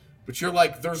was, but you're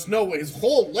like, there's no way his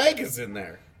whole leg is in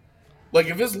there. Like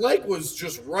if his leg was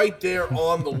just right there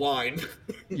on the line,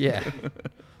 Yeah.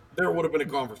 there would have been a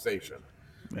conversation.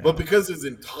 But because his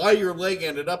entire leg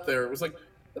ended up there, it was like, it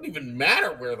doesn't even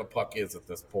matter where the puck is at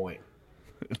this point.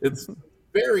 It's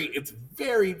very,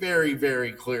 very,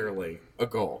 very clearly a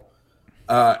goal.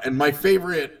 And my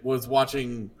favorite was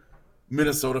watching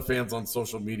Minnesota fans on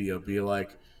social media be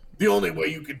like, the only way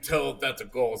you can tell if that's a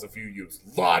goal is if you use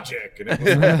logic. And it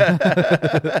was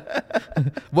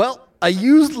like, Well, I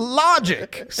used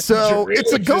logic, so "Did you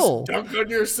it's a really just goal. dunk on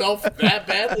yourself that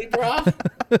badly, bro?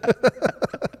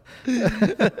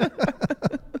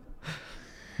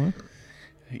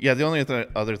 Yeah, the only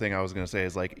other thing I was going to say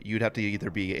is like you'd have to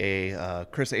either be a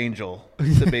Chris Angel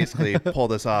to basically pull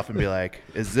this off and be like,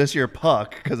 is this your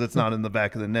puck? Because it's not in the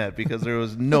back of the net, because there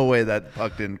was no way that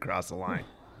puck didn't cross the line.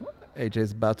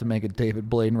 AJ's about to make a David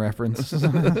Blaine reference.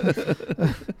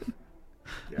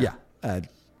 Yeah.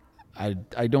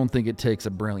 I don't think it takes a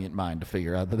brilliant mind to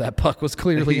figure out that puck was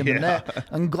clearly in the net.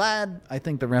 I'm glad. I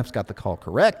think the refs got the call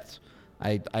correct.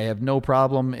 I have no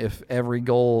problem if every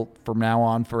goal from now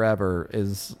on forever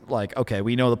is like, okay,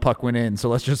 we know the puck went in, so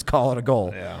let's just call it a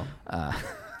goal. Yeah.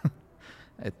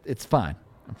 It's fine.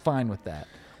 I'm fine with that.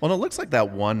 Well, it looks like that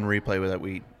one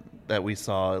replay that we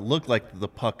saw, it looked like the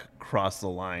puck crossed the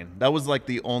line. That was like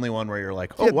the only one where you're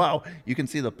like, oh, wow, you can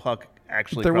see the puck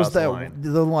actually there cross was that the line.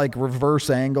 the like reverse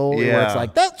angle where Yeah. it's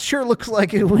like, that sure looks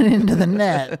like it went into the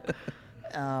net.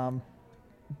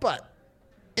 But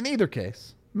in either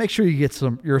case, make sure you get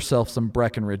yourself some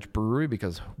Breckenridge Brewery,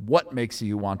 because what makes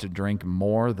you want to drink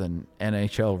more than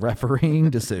NHL refereeing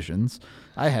decisions?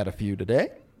 I had a few today.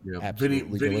 Yeah,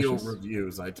 Absolutely video delicious.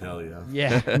 reviews, I tell you.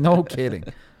 Yeah, no kidding.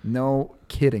 No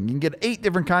kidding. You can get 8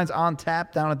 different kinds on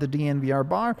tap down at the DNVR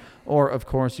bar, or, of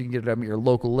course, you can get it at your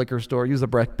local liquor store. Use the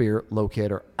Breck Beer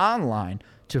Locator online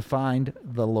to find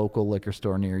the local liquor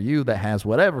store near you that has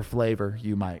whatever flavor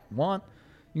you might want.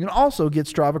 You can also get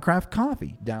Strava Craft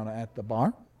coffee down at the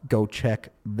bar. Go check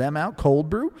them out. Cold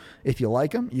brew. If you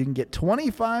like them, you can get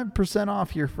 25%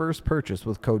 off your first purchase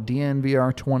with code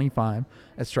DNVR25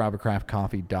 at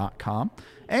StravaCraftCoffee.com.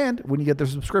 And when you get their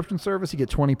subscription service, you get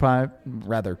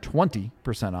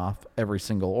 20% off every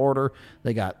single order.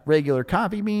 They got regular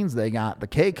coffee beans. They got the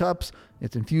K-Cups.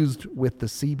 It's infused with the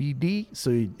CBD,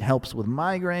 so it helps with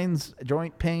migraines,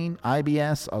 joint pain,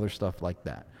 IBS, other stuff like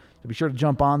that. So be sure to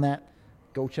jump on that.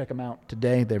 Go check them out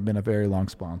today. They've been a very long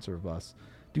sponsor of us.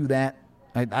 Do that.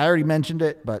 I already mentioned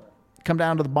it, but come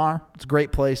down to the bar. It's a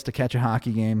great place to catch a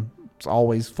hockey game. It's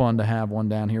always fun to have one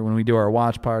down here. When we do our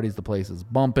watch parties, the place is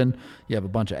bumping. You have a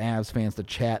bunch of Avs fans to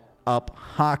chat up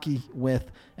hockey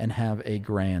with and have a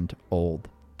grand old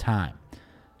time.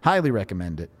 Highly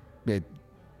recommend it.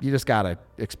 You just got to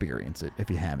experience it if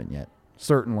you haven't yet.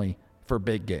 Certainly for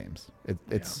big games.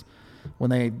 It's when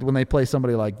they play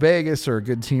somebody like Vegas or a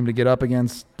good team to get up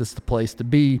against, this is the place to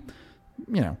be.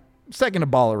 You know, second to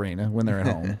Ball Arena when they're at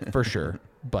home, for sure.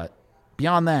 But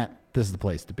beyond that, this is the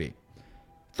place to be.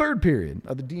 Third period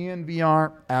of the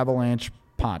DNVR Avalanche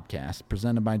podcast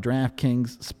presented by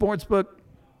DraftKings Sportsbook.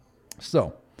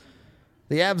 So,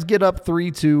 the Avs get up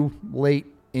 3-2 late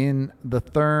in the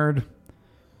third.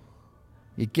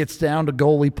 It gets down to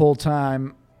goalie pull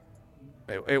time.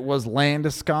 It was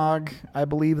Landeskog, I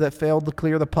believe, that failed to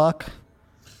clear the puck.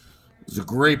 It was a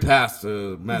great pass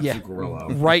to Matt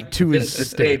Zuccarello. Right to his It's a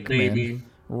stick, tape, baby. man.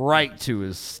 Right to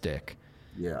his stick.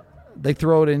 Yeah. They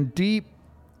throw it in deep.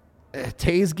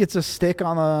 Taze gets a stick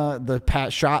on the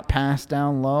shot pass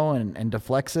down low and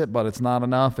deflects it, but it's not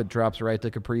enough. It drops right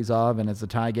to Kaprizov, and it's a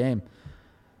tie game.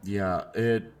 Yeah,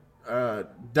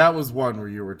 that was one where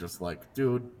you were just like,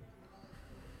 dude,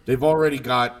 they've already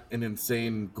got an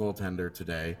insane goaltender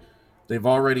today. They've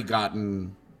already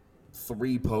gotten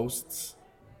 3 posts.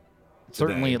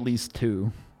 Certainly at least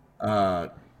 2. Now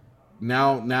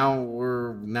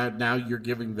you're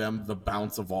giving them the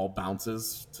bounce of all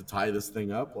bounces to tie this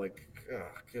thing up. Like,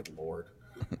 good Lord.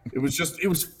 It was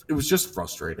just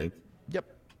frustrating. Yep.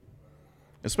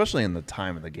 Especially in the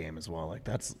time of the game as well. Like,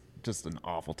 that's just an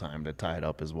awful time to tie it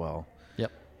up as well.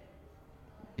 Yep.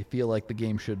 You feel like the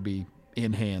game should be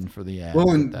in hand for the Avs.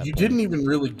 Well, and you didn't even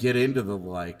really get into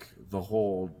the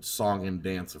whole song and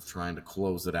dance of trying to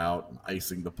close it out and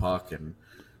icing the puck and,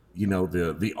 you know,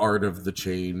 the art of the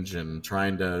change and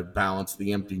trying to balance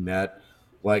the empty net.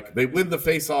 Like, they win the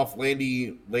face-off,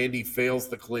 Landy fails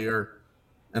the clear,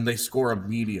 and they score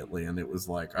immediately. And it was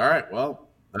like, all right, well,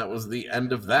 that was the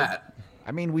end of that.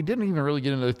 I mean, we didn't even really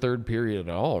get into the third period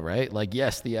at all, right? Like,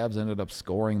 yes, the Avs ended up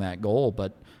scoring that goal,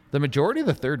 but the majority of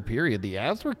the third period, the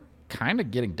Avs were kind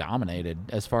of getting dominated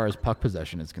as far as puck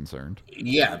possession is concerned.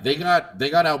 Yeah, they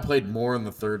got outplayed more in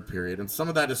the third period, and some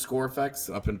of that is score effects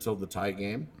up until the tie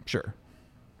game. Sure.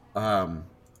 And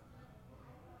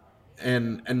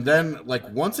then, like,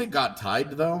 once it got tied,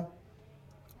 though,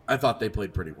 I thought they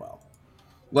played pretty well.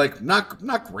 Like,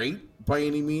 not great by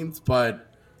any means, but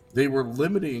they were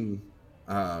limiting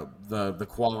the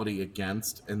quality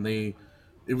against, and it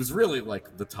was really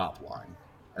like the top line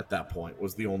at that point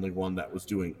was the only one that was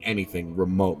doing anything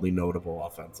remotely notable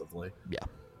offensively. Yeah.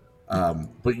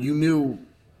 But you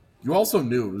also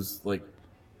knew it was like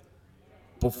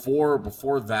before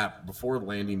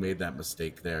Landy made that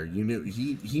mistake there, you knew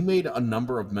he made a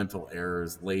number of mental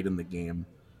errors late in the game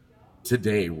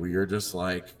today where you're just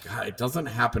like, God, it doesn't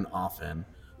happen often,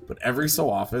 but every so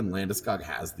often Landeskog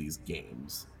has these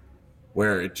games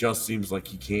where it just seems like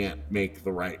he can't make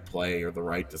the right play or the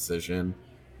right decision.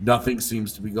 Nothing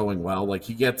seems to be going well. Like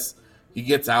he gets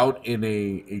out in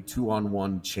a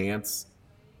 2-on-1 chance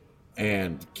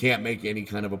and can't make any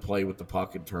kind of a play with the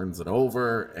puck and turns it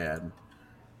over. And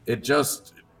it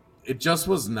just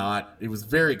was not, it was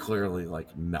very clearly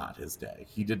like not his day.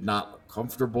 He did not look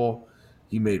comfortable.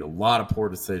 He made a lot of poor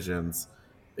decisions.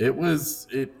 It's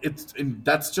and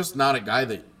that's just not a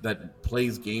guy that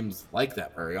plays games like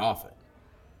that very often.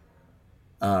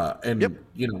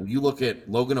 You look at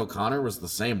Logan O'Connor was the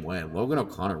same way. Logan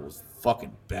O'Connor was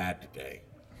fucking bad today.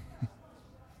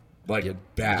 Like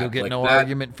bad. You'll get like no that,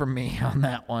 argument from me on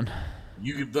that one.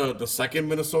 You the second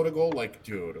Minnesota goal, like,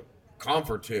 dude,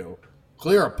 Comfort too.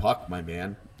 Clear a puck, my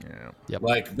man. Yeah. Yep.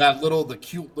 Like the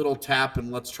cute little tap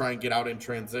and let's try and get out in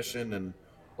transition and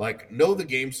like know the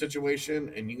game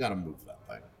situation and you got to move that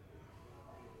thing.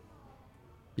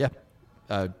 Yeah.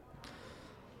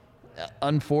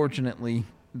 Unfortunately,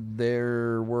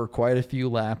 there were quite a few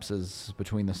lapses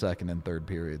between the second and third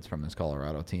periods from this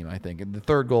Colorado team, I think. And the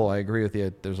third goal, I agree with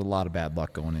you. There's a lot of bad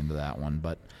luck going into that one,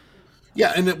 but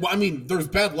yeah, and there's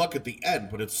bad luck at the end,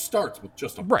 but it starts with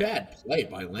just a bad play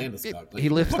by Landeskog. He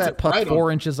lifts that puck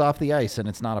 4 inches off the ice, and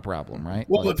it's not a problem, right?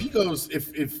 Well, if he goes,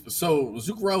 so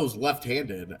Zuccarello's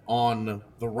left-handed on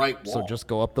the right wall. So just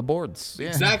go up the boards. Yeah.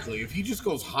 Exactly. If he just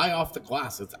goes high off the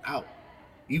glass, it's out.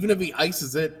 Even if he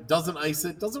ices it, doesn't ice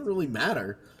it, doesn't really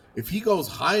matter. If he goes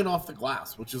high and off the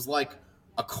glass, which is like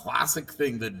a classic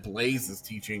thing that Blaze is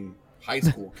teaching high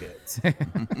school kids.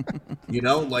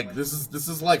 Like this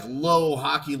is like low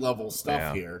hockey level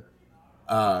stuff here.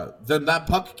 Then that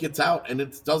puck gets out and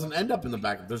it doesn't end up in the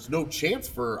back. There's no chance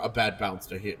for a bad bounce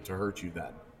to hurt you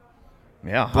then.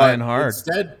 Yeah, high and hard.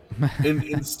 Instead,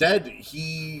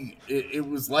 it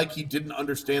was like he didn't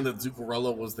understand that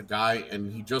Zuccarello was the guy,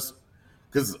 and he just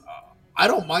because I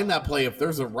don't mind that play if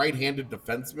there's a right-handed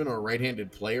defenseman or a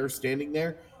right-handed player standing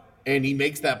there, and he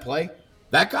makes that play.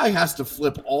 That guy has to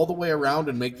flip all the way around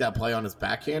and make that play on his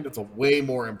backhand. It's a way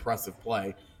more impressive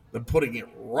play than putting it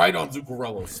right on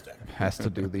Zuccarello's stick. Has to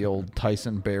do the old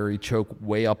Tyson Berry choke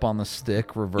way up on the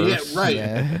stick, reverse. Yeah, right.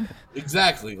 Yeah.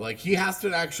 Exactly. Like, he has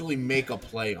to actually make a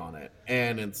play on it.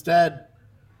 And instead,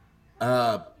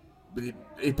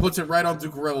 he puts it right on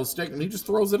Zuccarello's stick, and he just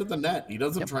throws it at the net. He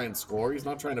doesn't try and score. He's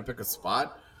not trying to pick a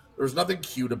spot. There's nothing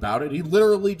cute about it. He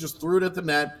literally just threw it at the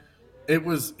net. It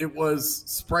was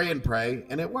spray and pray,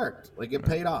 and it worked. Like, it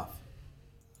paid off.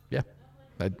 Yeah,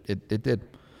 it did.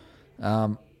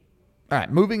 All right,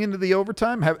 moving into the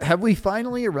overtime. Have we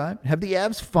finally arrived? Have the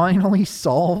Avs finally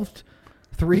solved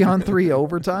 3-on-3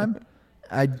 overtime?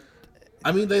 I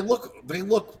mean, they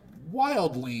look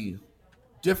wildly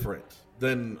different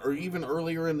than, or even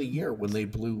earlier in the year when they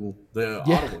blew the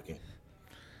Ottawa game.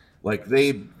 Like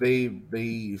they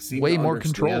seem way to more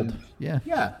understand. controlled.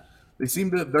 Yeah. They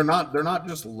seem to. They're not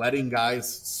just letting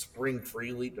guys spring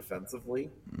freely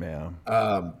defensively. Yeah.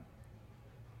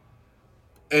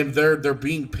 And they're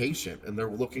being patient and they're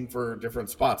looking for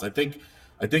different spots. I think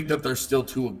that they're still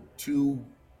too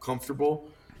comfortable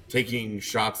taking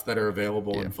shots that are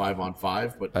available in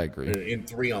 5-on-5, but I agree. In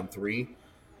 3-on-3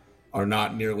 are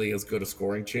not nearly as good a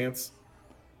scoring chance.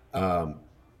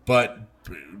 But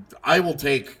I will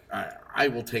take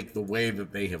the way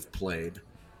that they have played.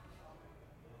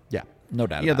 Yeah, no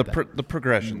doubt. Yeah, about the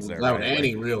progressions there. Without Right?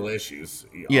 any real issues.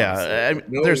 Yeah,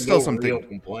 honestly. there's still no some real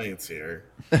complaints here.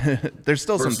 There's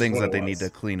still some Versus things what that it they was. need to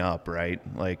clean up, right?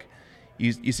 Like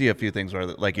you see a few things where,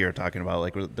 like you were talking about,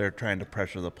 like they're trying to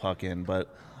pressure the puck in,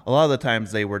 but a lot of the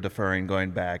times they were deferring,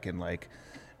 going back and like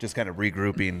just kind of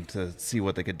regrouping to see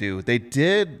what they could do. They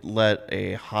did let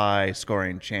a high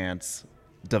scoring chance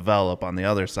develop on the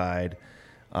other side.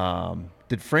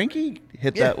 Did Frankie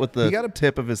hit that with the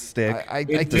tip of his stick I It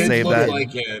to did save look that?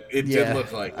 like it. It did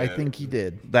look like I it. think he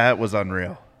did. That was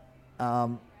unreal.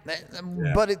 But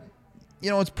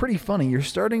it's pretty funny. You're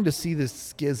starting to see this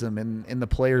schism in the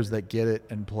players that get it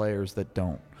and players that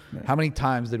don't. Right. How many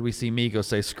times did we see Migo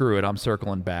say, "Screw it, I'm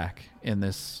circling back" in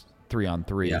this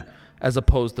 3-on-3, as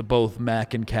opposed to both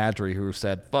Mac and Kadri who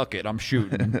said, "Fuck it, I'm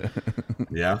shooting."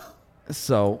 Yeah.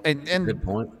 So and Good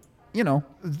point.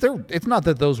 It's not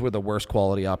that those were the worst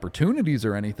quality opportunities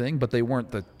or anything, but they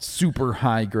weren't the super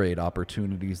high grade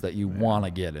opportunities that you want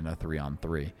to get in a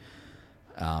 3-on-3.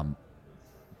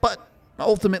 But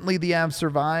ultimately, the Avs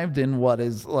survived in what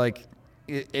is like,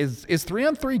 is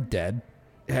 3-on-3 dead?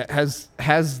 Has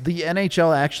the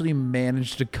NHL actually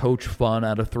managed to coach fun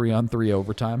out of 3-on-3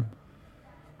 overtime?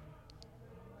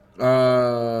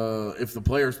 If the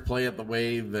players play it the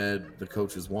way that the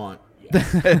coaches want,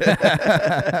 yes.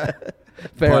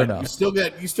 Fair But enough.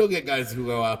 You still get guys who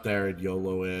go out there and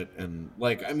YOLO it, and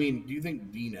like, I mean, do you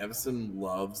think Dean Evison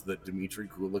loves that Dmitry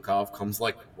Kulikov comes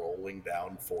like rolling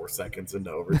down 4 seconds into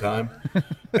overtime,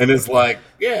 and is like,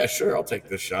 yeah, sure, I'll take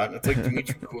this shot. And it's like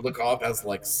Dmitry Kulikov has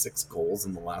like 6 goals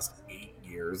in the last 8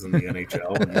 years in the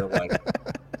NHL, and you're like,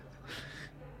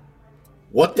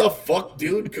 what the fuck,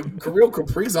 dude? Kirill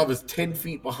Kaprizov is 10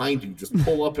 feet behind you. Just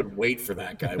pull up and wait for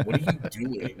that guy. What are you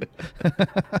doing?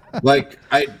 Like,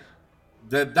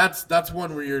 that's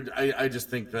one where I just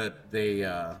think that they,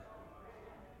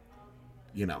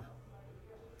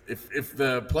 if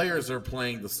the players are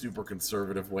playing the super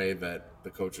conservative way that the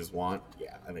coaches want,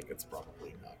 yeah, I think it's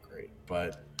probably not great.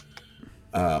 But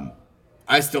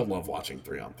I still love watching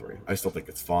 3-on-3. I still think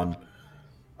it's fun.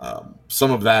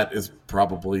 Some of that is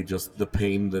probably just the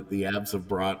pain that the Avs have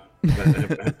brought,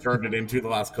 that have turned it into the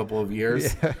last couple of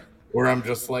years, where I'm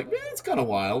just like, it's kind of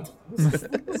wild. This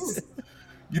is,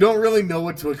 you don't really know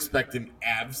what to expect in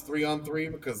Avs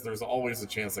 3-on-3 because there's always a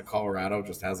chance that Colorado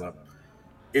just has a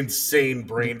insane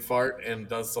brain fart and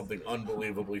does something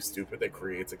unbelievably stupid that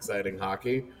creates exciting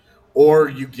hockey, or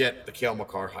you get the Cale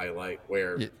Makar highlight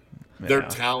where their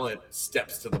talent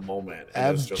steps to the moment.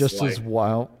 And Avs it's just as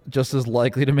wild, just as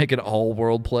likely to make an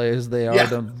all-world play as they are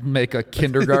to make a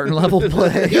kindergarten level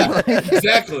play. Yeah,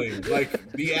 exactly.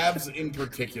 Like the Avs in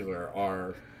particular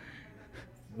are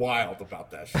wild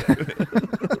about that shit.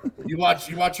 You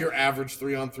watch your average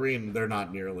 3-on-3, and they're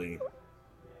not nearly.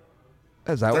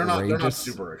 As They're outrageous. not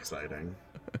super exciting.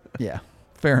 Yeah,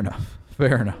 fair enough.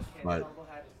 Fair enough. But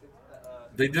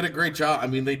they did a great job. I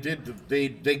mean, they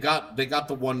got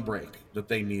the one break that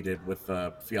they needed with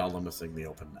Fiala missing the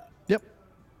open net. Yep.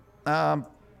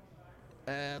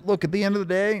 Look, at the end of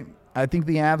the day, I think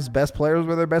the Avs' best players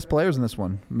were their best players in this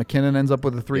one. McKinnon ends up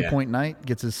with a 3-point night,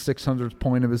 gets his 600th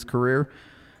point of his career,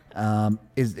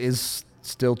 is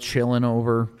still chilling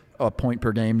over a point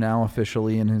per game now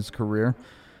officially in his career.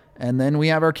 And then we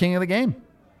have our king of the game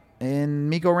in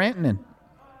Mikko Rantanen,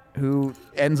 who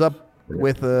ends up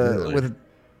with a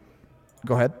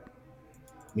go ahead.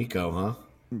 Mikko, huh?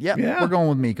 Yeah, we're going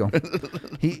with Mikko.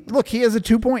 He has a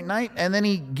 2-point night, and then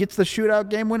he gets the shootout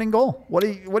game-winning goal. What are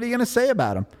you going to say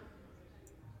about him?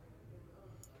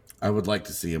 I would like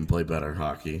to see him play better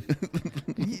hockey.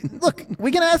 Look,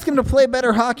 we can ask him to play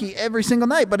better hockey every single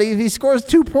night, but if he scores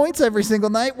 2 points every single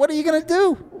night, what are you going to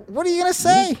do? What are you going to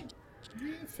say?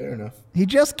 Fair enough. He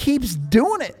just keeps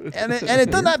doing it, and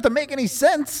it doesn't have to make any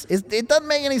sense. It doesn't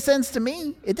make any sense to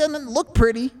me. It doesn't look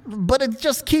pretty, but it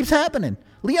just keeps happening.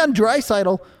 Leon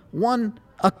Draisaitl won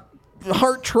a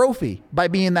Hart Trophy by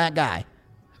being that guy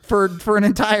for an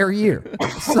entire year.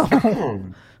 So,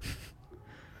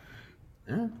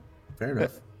 yeah, fair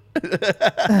enough.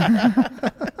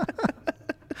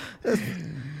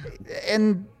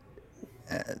 And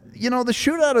the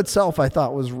shootout itself, I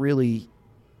thought was really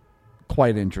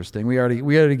quite interesting. We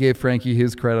already gave Frankie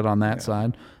his credit on that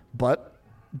side, but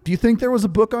do you think there was a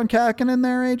book on Kähkönen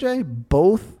there, AJ?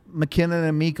 Both McKinnon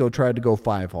and Mikko tried to go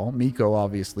 5-hole. Mikko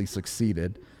obviously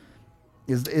succeeded.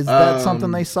 Is that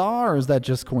something they saw, or is that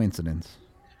just coincidence?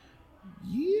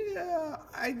 Yeah,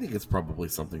 I think it's probably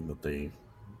something that they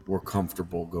were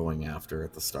comfortable going after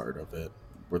at the start of it,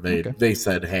 where they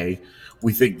said, "Hey,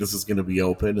 we think this is going to be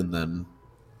open," and then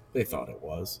they thought it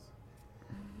was.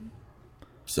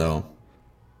 So,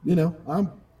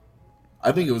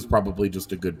 I think it was probably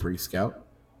just a good pre-scout.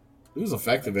 It was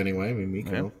effective anyway. I mean,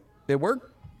 Mikko. It worked.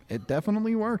 It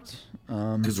definitely worked.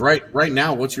 Because right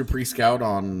now, what's your pre-scout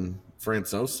on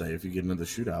Francouz say if you get into the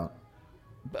shootout?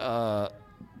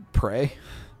 Pray.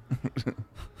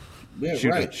 Yeah,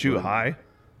 shoot high.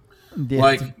 Yeah,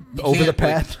 like over the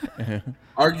pad.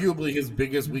 Arguably, his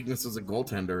biggest weakness as a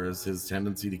goaltender is his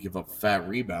tendency to give up fat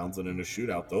rebounds, and in a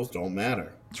shootout, those don't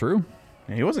matter. True.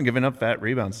 And he wasn't giving up fat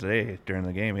rebounds today during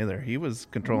the game either. He was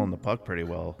controlling the puck pretty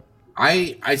well.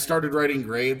 I started writing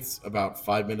grades about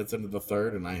 5 minutes into the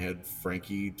third, and I had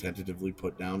Frankie tentatively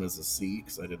put down as a C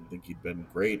because I didn't think he'd been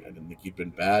great. I didn't think he'd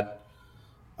been bad.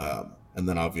 And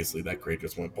then obviously that grade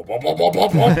just went boom, boom, boom, boom,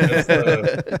 boom, boom,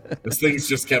 as things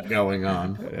just kept going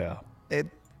on. Yeah.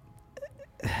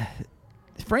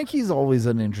 Frankie's always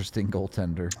an interesting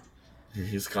goaltender.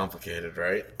 He's complicated,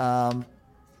 right? And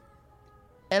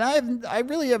I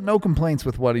really have no complaints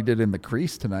with what he did in the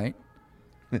crease tonight.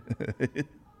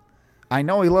 I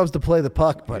know he loves to play the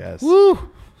puck, but woo,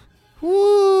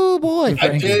 boy,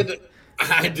 Frankie.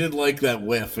 I did like that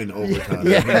whiff in overtime.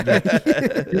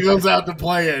 He goes out to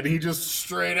play it, and he just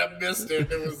straight up missed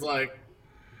it. It was like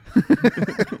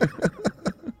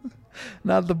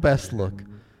not the best look.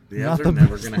 The Not Avs the are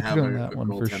never best going to have look on a that one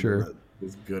for goaltender sure. that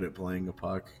is good at playing a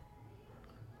puck.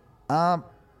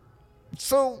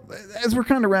 So, as we're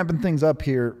kind of wrapping things up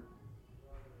here,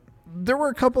 there were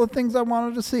a couple of things I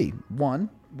wanted to see. One,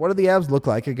 what do the Avs look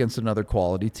like against another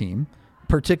quality team?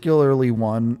 Particularly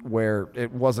one where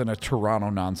it wasn't a Toronto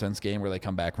nonsense game where they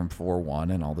come back from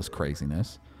 4-1 and all this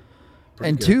craziness.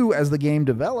 And good. two, as the game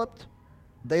developed,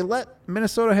 they let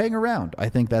Minnesota hang around. I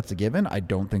think that's a given. I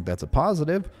don't think that's a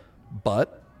positive,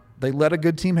 but they let a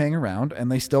good team hang around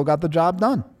and they still got the job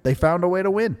done. They found a way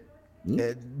to win. On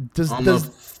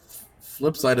the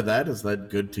flip side of that is that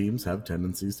good teams have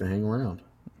tendencies to hang around.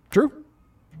 True.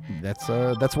 That's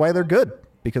why they're good,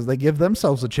 because they give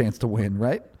themselves a chance to win,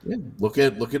 right? Yeah. Look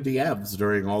at the Avs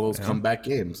during all those comeback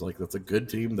games. Like, that's a good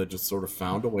team that just sort of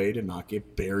found a way to not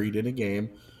get buried in a game,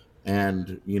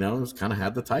 and just kind of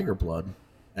had the Tiger blood,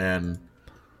 and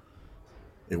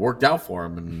it worked out for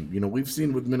them. And we've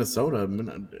seen with Minnesota.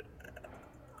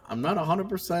 I'm not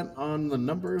 100% on the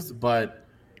numbers, but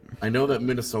I know that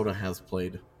Minnesota has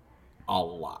played a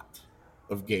lot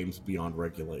of games beyond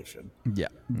regulation. Yeah.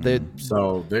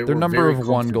 So their number very of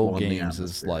one-goal comfortable in the games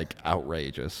is atmosphere. like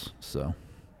outrageous. So,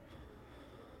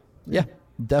 yeah,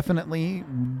 definitely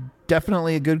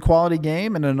a good quality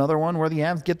game, and another one where the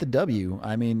Avs get the W.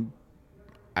 I mean,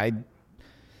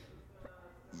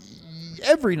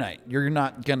 every night you're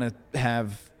not gonna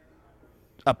have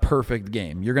a perfect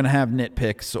game. You're gonna have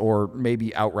nitpicks or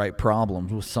maybe outright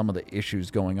problems with some of the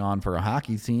issues going on for a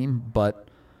hockey team, but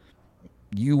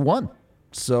you won.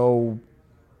 So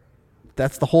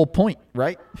that's the whole point,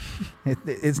 right?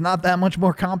 It's not that much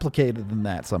more complicated than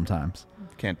that sometimes.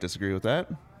 Can't disagree with that.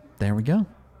 There we go.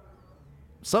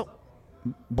 So,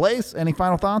 Blaze, any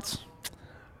final thoughts?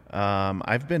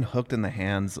 I've been hooked in the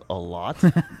hands a lot.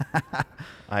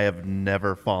 I have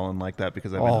never fallen like that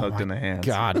because I've been hooked in the hands.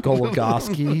 God,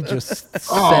 Goligoski just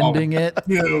sending it.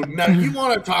 Dude, now you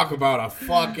want to talk about a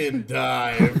fucking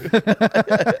dive.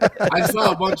 I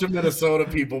saw a bunch of Minnesota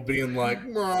people being like,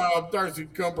 Darcy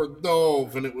Kuemper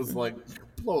dove, and it was like,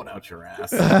 blow it out your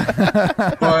ass.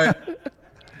 But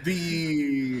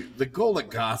the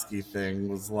Goligoski thing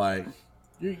was like,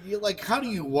 you like, how do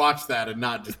you watch that and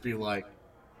not just be like,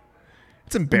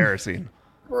 It's embarrassing.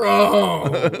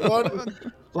 bro, what?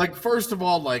 Like, first of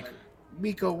all, like,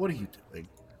 Mikko, what are you doing?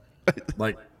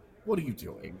 Like, what are you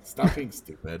doing? Stop being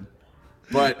stupid.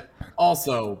 But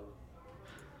also,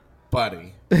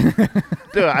 buddy.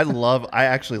 Dude, I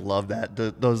actually love that.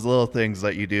 Those little things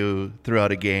that you do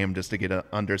throughout a game just to get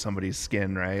under somebody's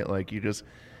skin, right? Like, you just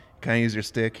kind of use your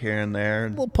stick here and there. A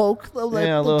little poke, a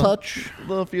little touch.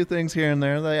 Little few things here and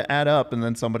there. They add up, and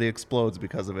then somebody explodes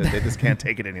because of it. They just can't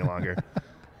take it any longer.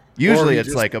 Usually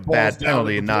it's like a bad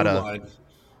penalty, not a... line.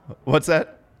 What's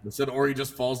that? I said, or he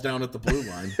just falls down at the blue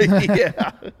line.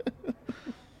 Yeah.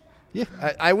 Yeah,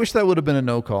 I wish that would have been a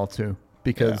no call too,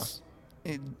 because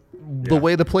the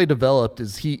way the play developed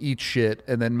is he eats shit,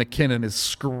 and then McKinnon is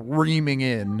screaming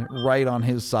in right on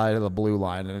his side of the blue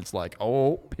line, and it's like,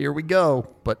 oh, here we go.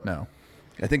 But no,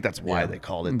 I think that's why they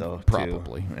called it, though.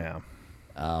 Probably. Too.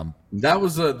 Yeah. That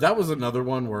was another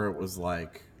one where it was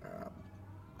like,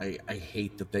 I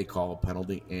hate that they call a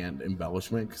penalty and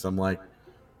embellishment, because I'm like,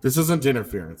 this isn't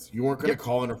interference. You weren't going to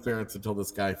call interference until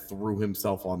this guy threw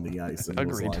himself on the ice and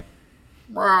was like,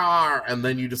 "Rawr," and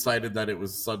then you decided that it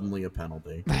was suddenly a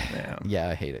penalty. yeah,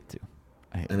 I hate it too.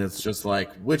 And it's just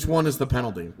like, which one is the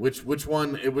penalty? Which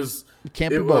one? It was. It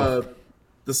can't be both.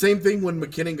 The same thing when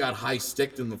McKinnon got high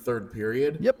sticked in the third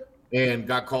period. Yep. And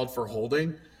got called for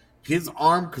holding. His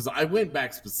arm, because I went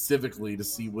back specifically to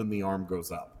see when the arm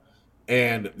goes up.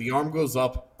 And the arm goes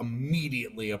up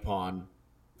immediately upon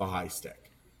the high stick.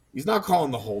 He's not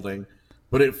calling the holding,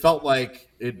 but it felt like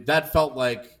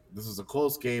this is a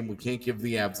close game. We can't give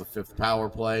the Avs a fifth power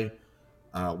play,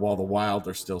 while the Wild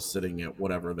are still sitting at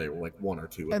whatever they were, like 1 or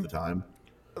 2 at the time.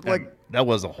 Like, that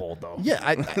was a hold, though. yeah,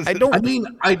 I don't. I mean,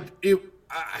 I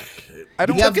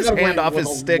don't Took his hand off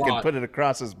his stick and put it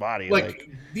across his body. Like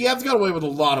the Avs got away with a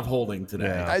lot of holding today.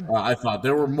 Yeah. I thought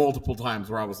there were multiple times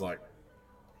where I was like,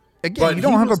 Again, but you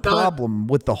don't he have a was not- problem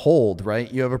with the hold,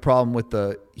 right? You have a problem with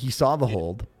he saw the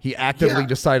hold. He actively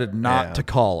decided not to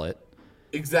call it.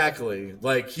 exactly.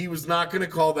 Like, he was not going to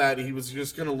call that. He was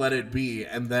just going to let it be.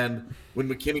 And then when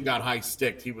McKinnon got high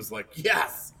sticked, he was like,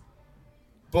 yes,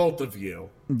 both of you.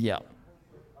 Yeah.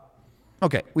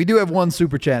 Okay, we do have one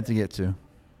super chat to get to.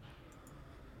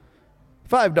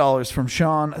 $5 from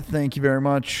Sean. Thank you very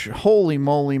much. Holy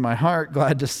moly, my heart.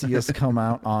 Glad to see us come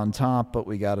out on top, but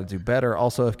we got to do better.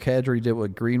 Also, if Kadri did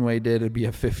what Greenway did, it'd be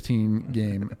a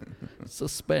 15-game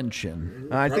suspension.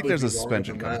 I think Probably there's a be longer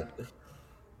suspension than coming. that.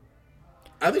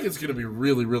 I think it's going to be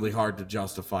really, really hard to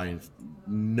justify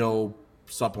no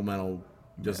supplemental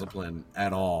discipline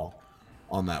at all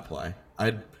on that play.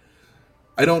 I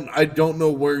don't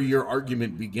know where your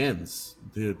argument begins.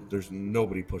 There's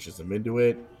nobody pushes him into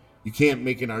it. You can't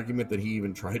make an argument that he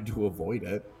even tried to avoid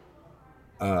it.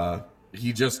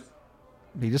 He just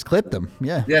clipped him.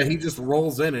 Yeah. Yeah, he just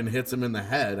rolls in and hits him in the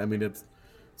head. I mean, it's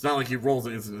not like he rolls.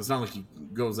 It's not like he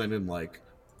goes in and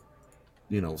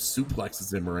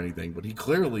suplexes him or anything. But he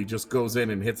clearly just goes in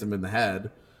and hits him in the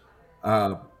head,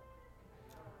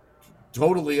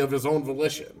 totally of his own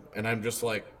volition. And I'm just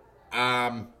like,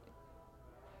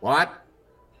 what?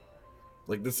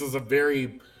 Like, this is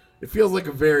it feels like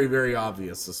a very, very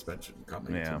obvious suspension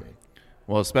coming to me.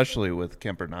 Well, especially with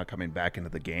Kuemper not coming back into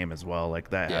the game as well, like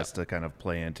that has to kind of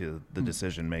play into the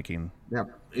decision making. Yeah,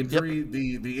 injury.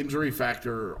 Yep. The injury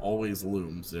factor always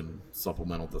looms in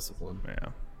supplemental discipline.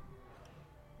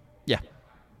 Yeah.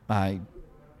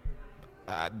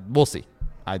 We'll see.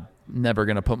 I'm never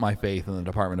gonna put my faith in the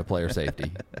Department of Player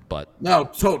Safety, but no,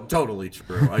 totally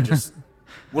true.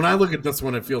 When I look at this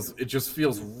one, it just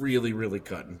feels really, really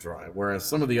cut and dry. Whereas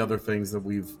some of the other things that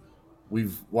we've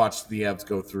watched the Avs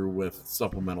go through with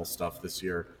supplemental stuff this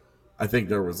year, I think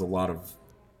there was a lot of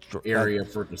area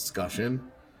for discussion.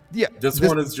 Yeah. This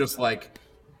one is just like,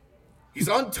 he's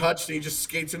untouched and he just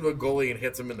skates into a goalie and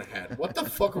hits him in the head. What the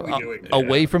fuck are we doing?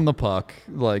 Away from the puck,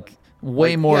 more.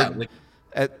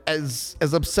 Yeah, as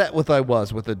upset with I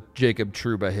was with a Jacob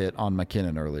Trouba hit on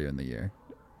McKinnon earlier in the year,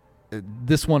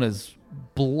 this one is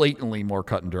blatantly more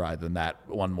cut and dry than that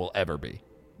one will ever be.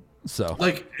 So,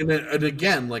 and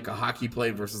again, like a hockey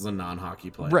play versus a non-hockey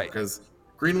play, right? Because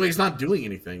Greenway's not doing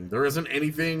anything. There isn't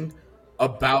anything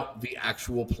about the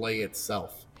actual play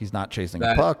itself. He's not chasing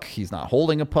a puck. He's not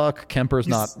holding a puck. Kuemper's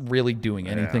not really doing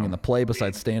anything in the play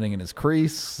besides standing in his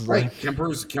crease. Right.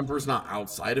 Kuemper's not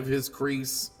outside of his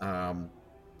crease.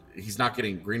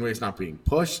 Greenway's not being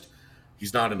pushed.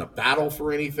 He's not in a battle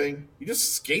for anything. He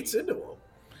just skates into him.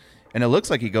 And it looks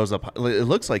like he goes up. It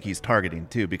looks like he's targeting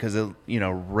too, because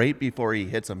right before he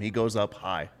hits him, he goes up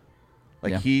high,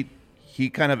 he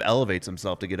kind of elevates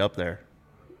himself to get up there.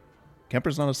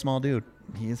 Kuemper's not a small dude.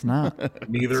 He is not.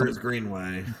 Neither is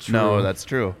Greenway. True. No, that's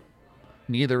true.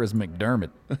 Neither is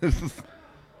McDermott.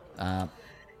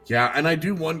 Yeah, and I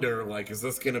do wonder, is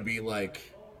this going to be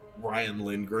like Ryan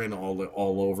Lindgren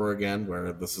all over again,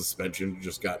 where the suspension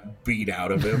just got beat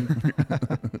out of him?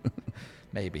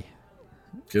 Maybe.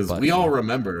 Because we all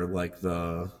remember,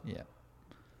 Nazem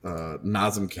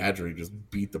Kadri just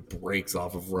beat the brakes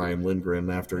off of Ryan Lindgren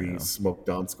after he smoked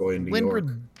Donskoy in New York.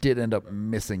 Lindgren did end up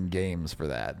missing games for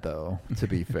that, though, to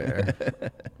be fair.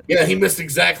 Yeah, he missed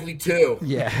exactly 2.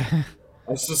 Yeah.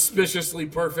 A suspiciously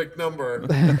perfect number.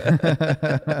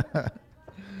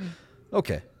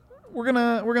 Okay. We're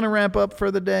gonna wrap up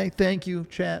for the day. Thank you,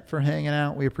 chat, for hanging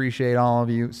out. We appreciate all of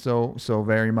you so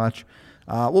very much.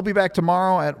 We'll be back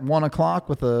tomorrow at 1:00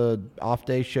 with a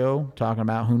off-day show talking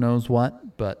about who knows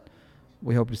what, but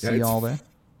we hope to see you all there.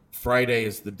 Friday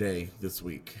is the day this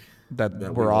week.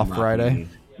 That we're off Friday?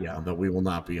 That we will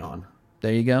not be on.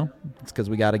 There you go. It's because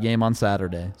we got a game on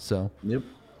Saturday. So yep.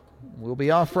 We'll be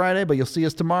off Friday, but you'll see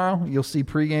us tomorrow. You'll see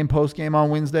pregame, postgame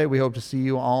on Wednesday. We hope to see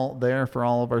you all there for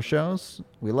all of our shows.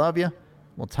 We love you.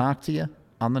 We'll talk to you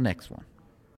on the next one.